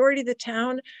vast majority of the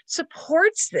town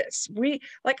supports this.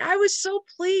 I was so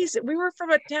pleased that we were from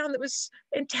a town that was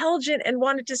intelligent and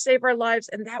wanted to save our lives,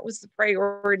 and that was the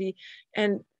priority.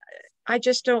 And I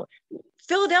just don't.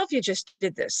 Philadelphia just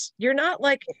did this. You're not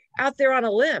like out there on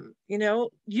a limb, you know.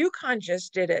 UConn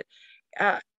just did it.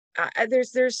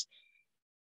 This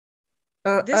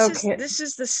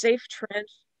is the safe trend.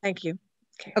 Thank you.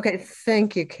 Okay,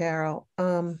 thank you, Carol.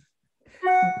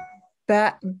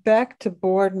 Back to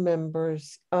board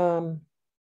members.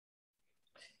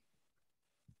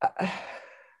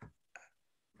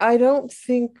 I don't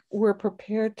think we're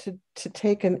prepared to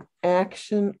take an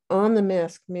action on the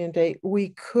mask mandate.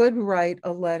 We could write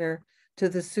a letter to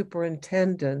the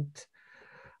superintendent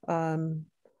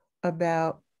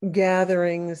about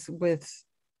gatherings with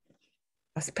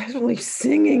especially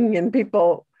singing and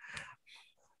people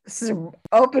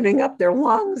opening up their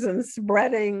lungs and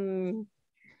spreading.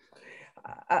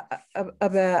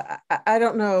 About, I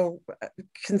don't know,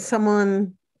 can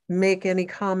someone make any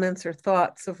comments or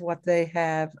thoughts of what they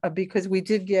have? Because we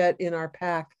did get in our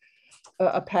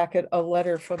packet a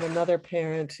letter from another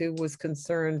parent who was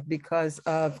concerned because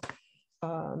of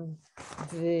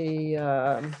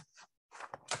the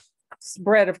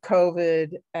spread of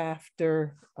COVID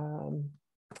after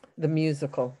the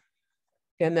musical,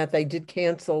 and that they did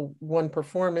cancel one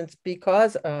performance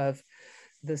because of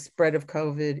the spread of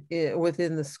COVID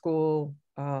within the school,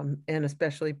 and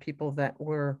especially people that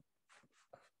were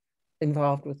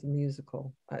involved with the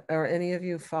musical. Are any of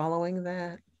you following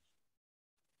that?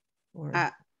 Or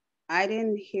I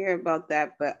didn't hear about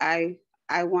that, but I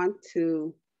want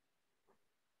to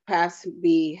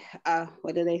be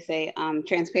what do they say?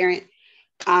 Transparent.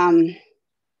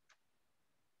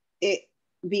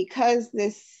 Because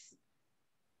this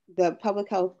the public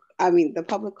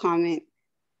comment,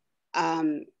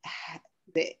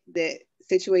 the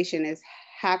situation has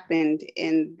happened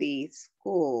in the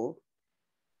school.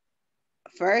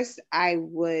 First, I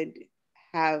would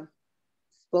have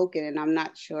spoken, and I'm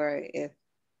not sure if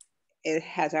it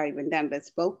has already been done, but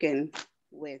spoken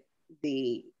with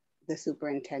the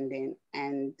superintendent.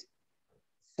 And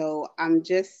so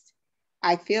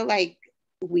I feel like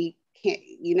we can't,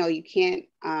 you can't,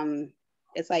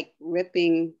 it's like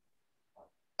ripping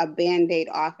a Band-Aid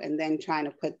off and then trying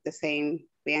to put the same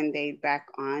Band-Aid back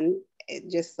on. It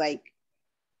just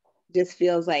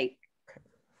feels like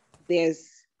there's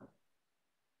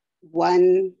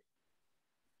one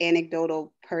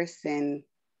anecdotal person,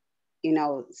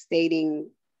 stating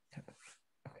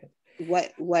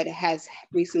what has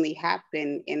recently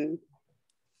happened in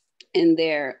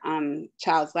their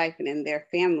child's life and in their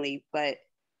family. But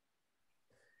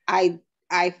I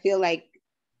feel like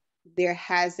there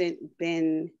hasn't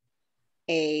been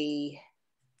a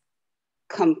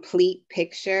complete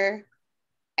picture,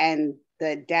 and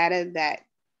the data that,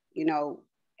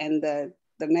 and the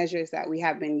measures that we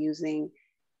have been using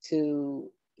to,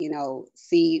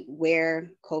 see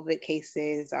where COVID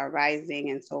cases are rising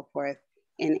and so forth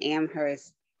in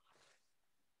Amherst,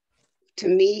 to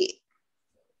me,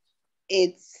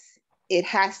 it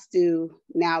has to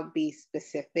now be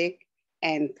specific.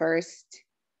 And first,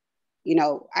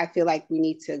 I feel like we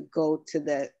need to go to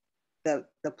the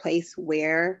place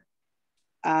where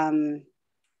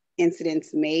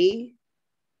incidents may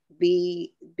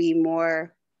be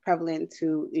more prevalent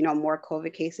to, more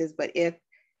COVID cases. But if,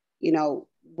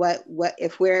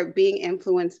 if we're being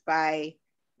influenced by,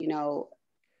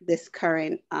 this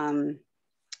current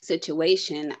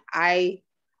situation, I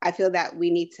feel that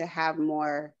we need to have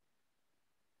more,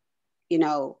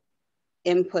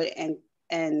 input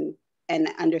and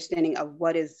understanding of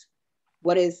what is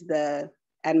the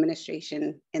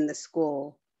administration in the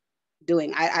school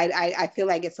doing. I feel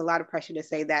like it's a lot of pressure to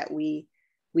say that we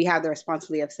have the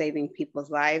responsibility of saving people's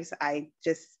lives. I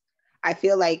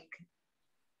feel like,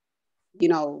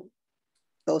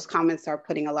 those comments are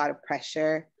putting a lot of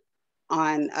pressure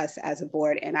on us as a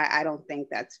board, and I don't think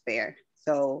that's fair.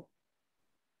 So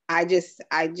I feel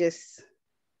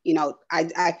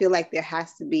like there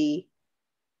has to be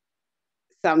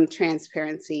some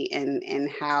transparency in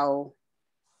how,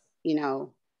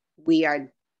 we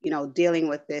are, dealing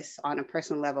with this on a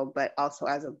personal level, but also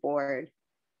as a board.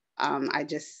 I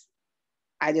just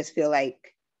feel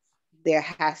like there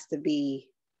has to be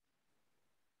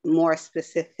more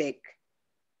specific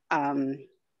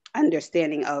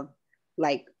understanding of,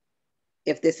 like,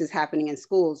 if this is happening in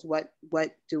schools, what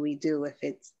do we do? If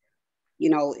it's,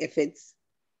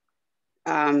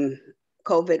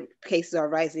 COVID cases are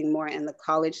rising more in the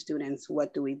college students,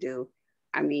 what do we do?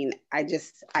 I mean, I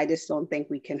just don't think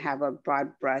we can have a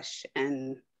broad brush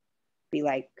and be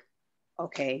like,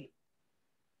 okay,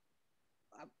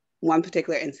 one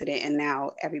particular incident and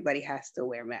now everybody has to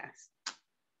wear masks.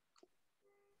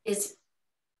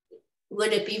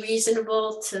 Would it be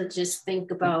reasonable to just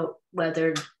think about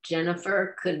whether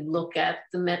Jennifer could look at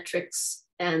the metrics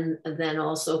and then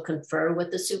also confer with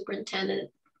the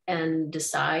superintendent and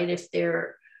decide if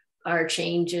there are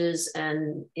changes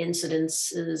and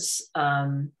incidences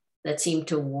that seem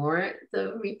to warrant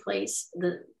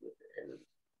the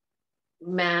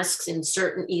masks in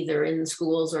certain, either in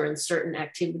schools or in certain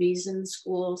activities in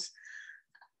schools?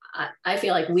 I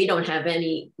feel like we don't have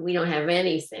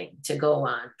anything to go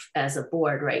on as a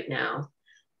board right now.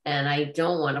 And I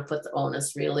don't want to put the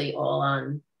onus really all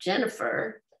on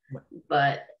Jennifer,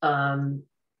 but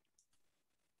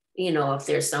if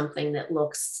there's something that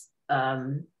looks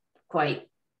quite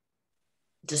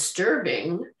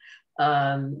disturbing,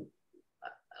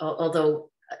 although,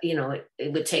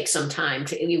 it would take some time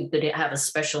you could have a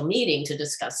special meeting to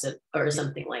discuss it or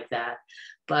something like that.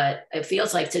 But it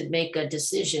feels like to make a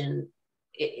decision,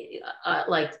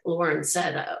 like Lauren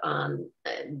said, on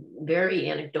very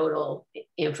anecdotal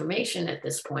information at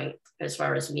this point, as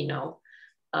far as we know,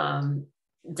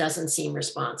 doesn't seem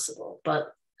responsible.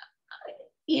 But,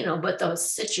 but the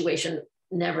situation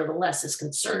nevertheless is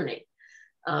concerning.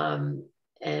 And,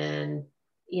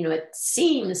 it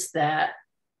seems that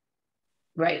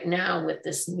right now with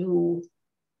this new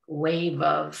wave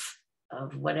of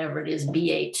whatever it is,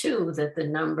 BA2, that the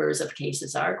numbers of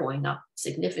cases are going up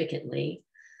significantly,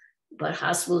 but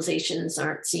hospitalizations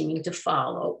aren't seeming to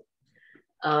follow,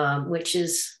 which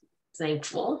is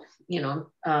thankful, and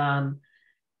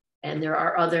there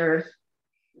are other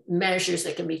measures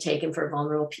that can be taken for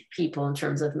vulnerable people in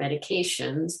terms of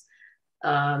medications.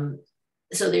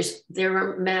 so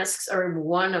masks are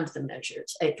one of the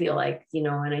measures, I feel like, you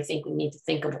know, and I think we need to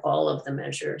think of all of the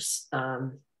measures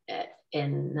and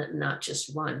not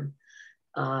just one.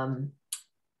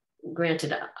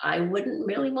 Granted, I wouldn't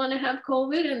really want to have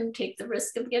COVID and take the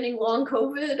risk of getting long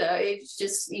COVID. It's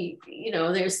just, you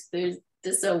know, there's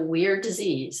this a weird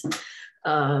disease.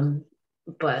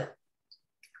 But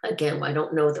again, I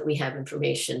don't know that we have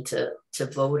information to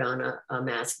vote on a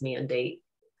mask mandate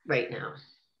right now.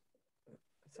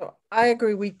 So I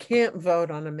agree, we can't vote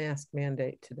on a mask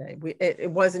mandate today. It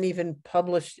wasn't even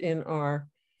published in our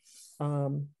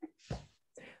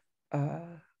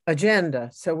agenda,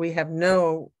 so we have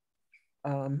no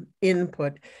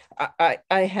input. I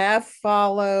have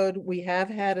followed, we have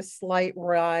had a slight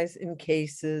rise in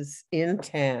cases in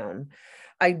town.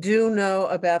 I do know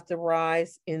about the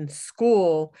rise in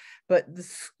school, but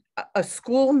a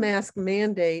school mask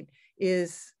mandate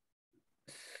is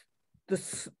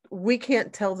we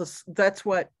can't tell this. That's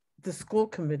what the school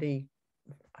committee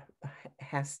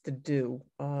has to do.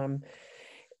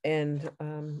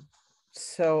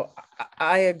 So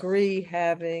I agree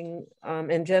having,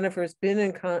 and Jennifer's been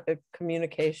in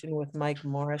communication with Mike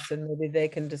Morris, and maybe they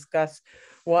can discuss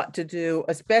what to do,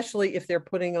 especially if they're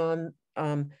putting on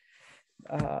the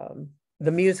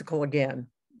musical again,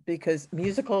 because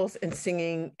musicals and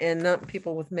singing and not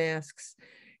people with masks,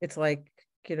 it's like,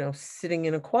 you know, sitting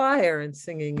in a choir and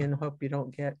singing and hope you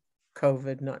don't get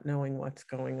COVID, not knowing what's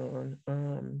going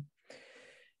on.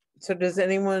 So does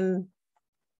anyone,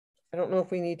 I don't know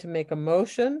if we need to make a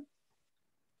motion.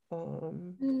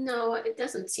 No, it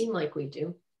doesn't seem like we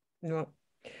do. No.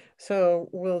 So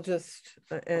we'll just,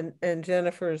 and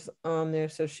Jennifer's on there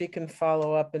so she can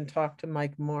follow up and talk to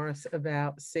Mike Morris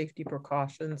about safety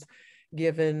precautions,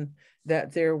 given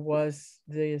that there was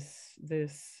this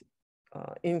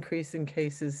increase in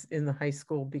cases in the high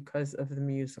school because of the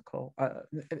musical.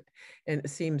 And it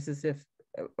seems as if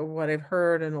what I've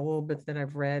heard and a little bit that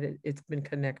I've read, it's been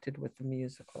connected with the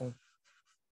musical.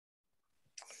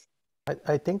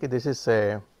 I think this is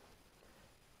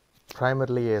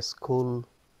primarily a school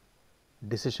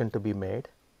decision to be made.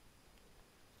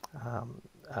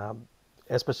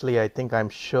 Especially, I'm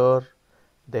sure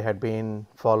they had been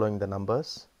following the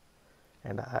numbers,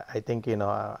 and I think, you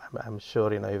know, I'm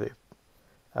sure, you know, if,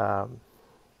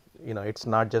 you know, it's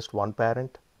not just one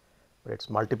parent, but it's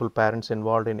multiple parents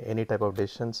involved in any type of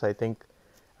decisions. I think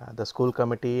the school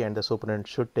committee and the superintendent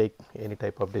should take any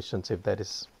type of decisions if there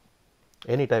is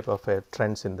any type of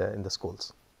trends in the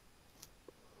schools.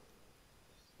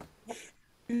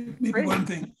 Maybe one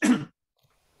thing,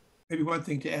 maybe one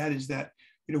thing to add is that,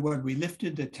 you know, when we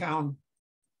lifted the town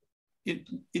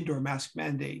indoor mask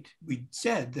mandate, we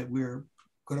said that we're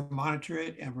going to monitor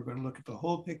it and we're going to look at the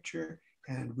whole picture,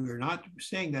 and we're not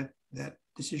saying that that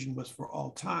decision was for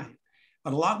all time.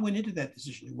 But a lot went into that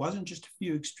decision. It wasn't just a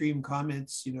few extreme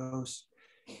comments, you know,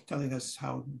 telling us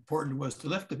how important it was to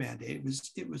lift the mandate.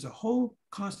 It was a whole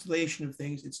constellation of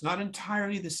things. It's not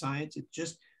entirely the science. It's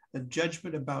just a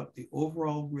judgment about the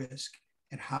overall risk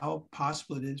and how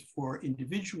possible it is for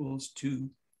individuals to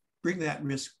bring that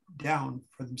risk down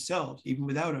for themselves, even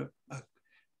without a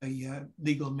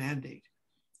legal mandate.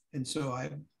 And so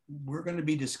we're going to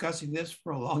be discussing this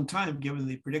for a long time, given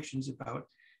the predictions about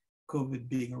COVID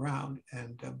being around.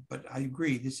 But I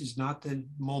agree, this is not the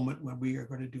moment when we are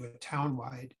going to do a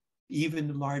townwide,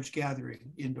 even large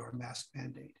gathering indoor mask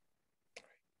mandate.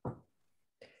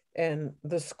 And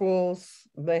the schools,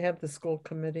 they have the school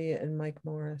committee and Mike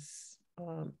Morris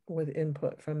with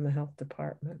input from the health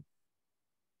department.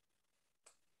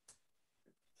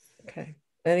 Okay,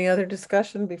 any other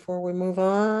discussion before we move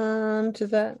on to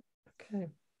that? Okay.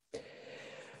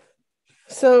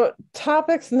 So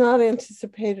topics not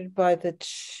anticipated by the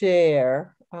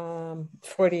chair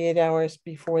 48 hours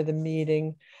before the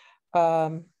meeting.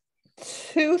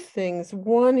 Two things.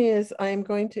 One is I'm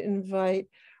going to invite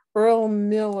Earl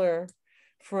Miller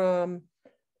from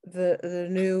the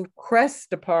new CREST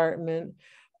department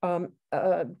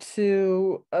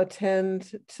to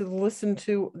attend, to listen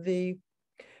to the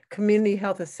community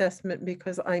health assessment,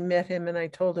 because I met him and I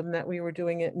told him that we were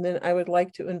doing it. And then I would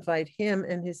like to invite him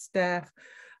and his staff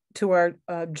to our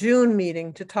June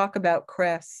meeting to talk about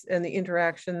CREST and the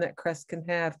interaction that CREST can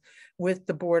have with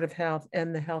the Board of Health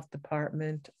and the health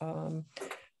department.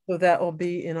 So that will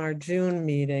be in our June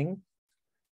meeting.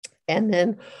 And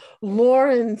then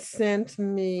Lauren sent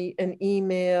me an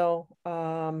email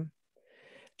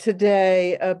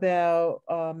today about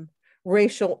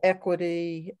racial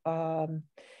equity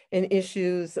and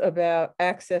issues about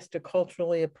access to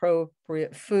culturally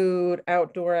appropriate food,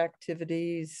 outdoor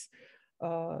activities,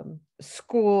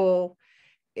 school.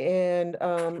 And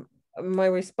my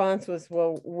response was,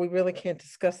 well, we really can't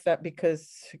discuss that because,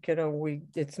 you know,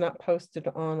 it's not posted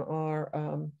on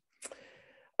our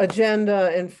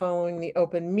agenda and following the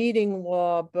open meeting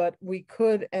law, but we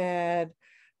could add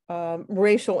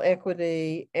racial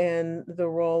equity and the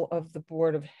role of the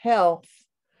Board of Health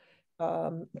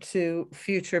to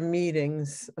future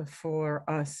meetings for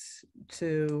us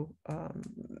to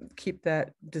keep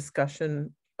that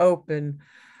discussion open.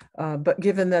 But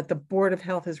given that the Board of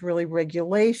Health is really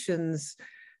regulations,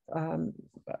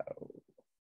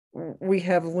 we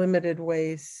have limited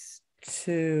ways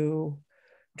to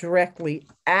directly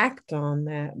act on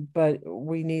that, but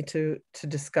we need to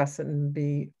discuss it and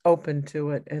be open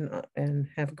to it and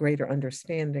have greater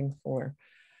understanding for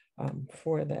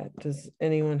that. Does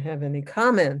anyone have any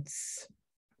comments?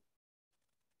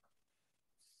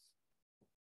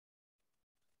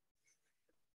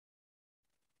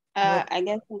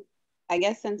 I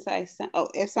guess since I sent, oh,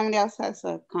 if somebody else has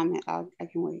a comment, I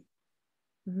can wait.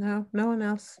 No one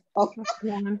else. Oh,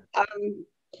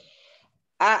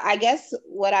 I guess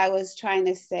what I was trying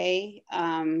to say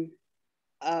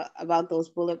about those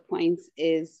bullet points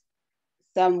is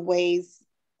some ways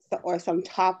or some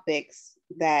topics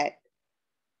that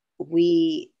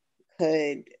we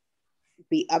could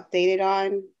be updated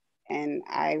on, and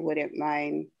I wouldn't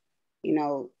mind, you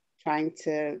know, trying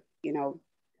to, you know,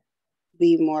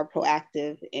 be more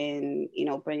proactive in, you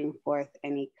know, bringing forth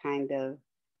any kind of,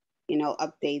 you know,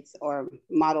 updates or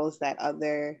models that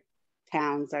other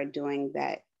towns are doing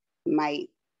that might,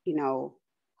 you know,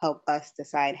 help us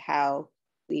decide how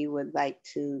we would like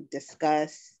to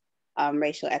discuss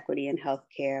racial equity in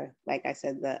healthcare. Like I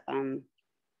said,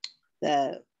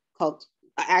 the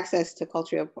access to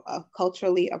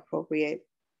culturally appropriate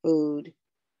food,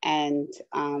 and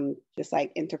just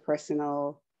like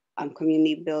interpersonal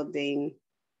community building,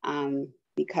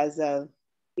 because of,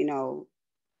 you know,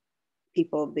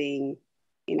 people being,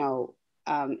 you know,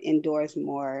 indoors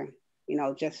more, you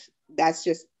know, that's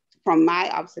just from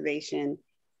my observation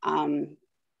and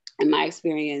my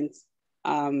experience.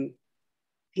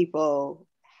 People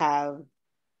have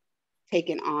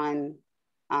taken on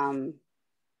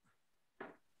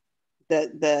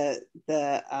the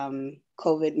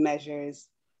COVID measures,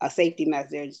 safety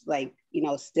measures, like, you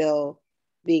know, still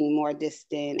being more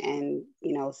distant and,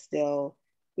 you know, still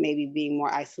maybe being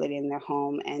more isolated in their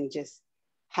home, and just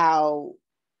how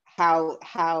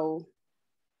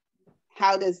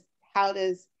does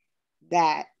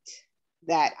that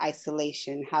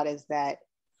isolation, how does that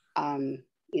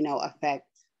you know, affect,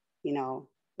 you know,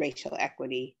 racial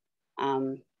equity,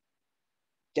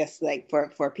 just like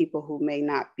for people who may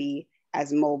not be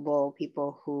as mobile,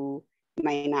 people who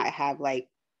may not have like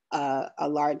a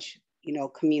large, you know,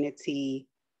 community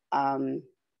of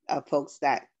folks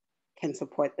that can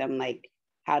support them. Like,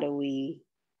 how do we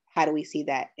see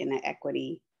that in an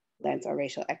equity lens or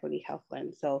racial equity health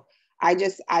lens? So I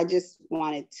just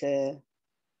wanted to,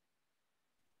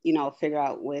 you know, figure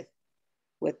out with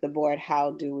the board,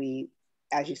 how do we,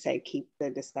 as you say, keep the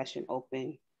discussion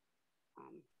open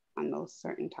on those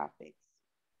certain topics.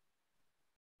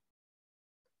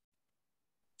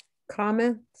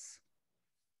 Comments?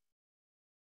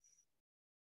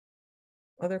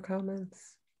 Other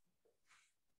comments?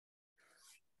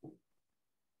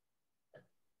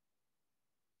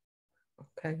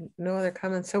 Okay, no other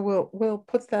comments. So we'll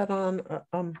put that on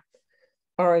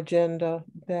our agenda,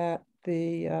 that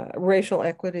the racial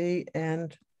equity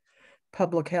and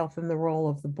public health and the role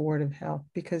of the Board of Health,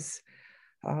 because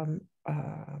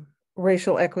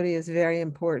racial equity is very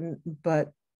important,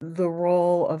 but the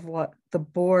role of what the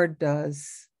board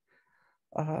does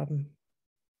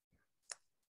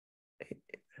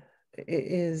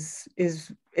is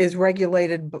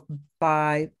regulated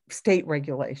by state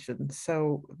regulations.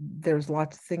 So there's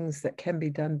lots of things that can be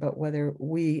done, but whether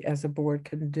we as a board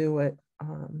can do it,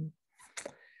 I'm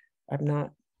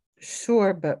not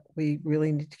sure, but we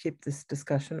really need to keep this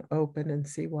discussion open and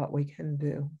see what we can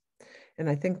do. And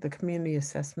I think the community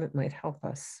assessment might help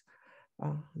us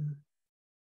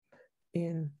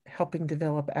in helping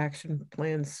develop action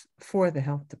plans for the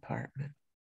health department.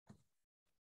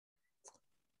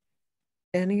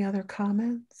 Any other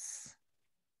comments?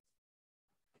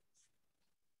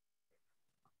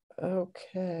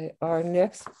 Okay, our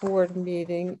next board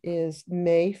meeting is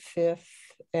May 5th,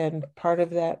 and part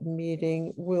of that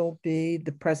meeting will be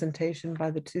the presentation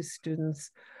by the two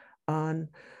students on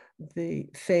the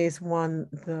phase 1,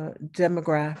 the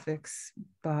demographics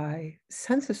by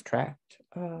census tract,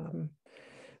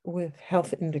 with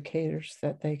health indicators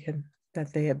that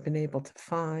they have been able to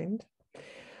find.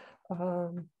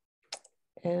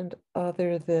 And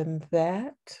other than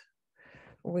that,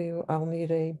 I'll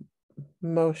need a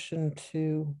motion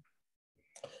to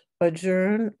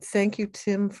adjourn. Thank you,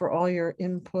 Tim, for all your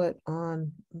input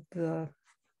on the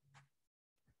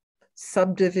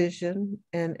subdivision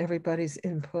and everybody's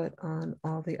input on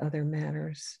all the other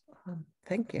matters.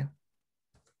 Thank you.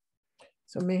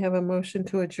 So may I have a motion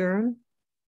to adjourn?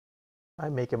 I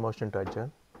make a motion to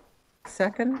adjourn.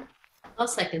 Second? I'll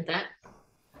second that.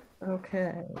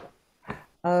 Okay.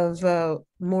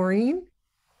 Maureen?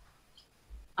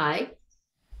 Aye.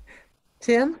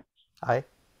 Tim? Aye.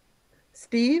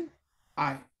 Steve?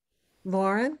 Aye.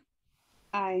 Lauren?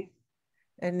 Aye.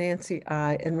 And Nancy,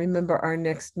 aye. And remember, our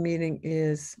next meeting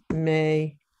is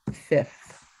May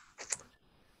 5th.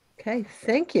 Okay,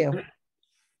 thank you. Thank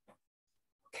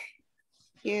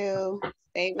you.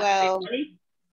 Stay well. Ready?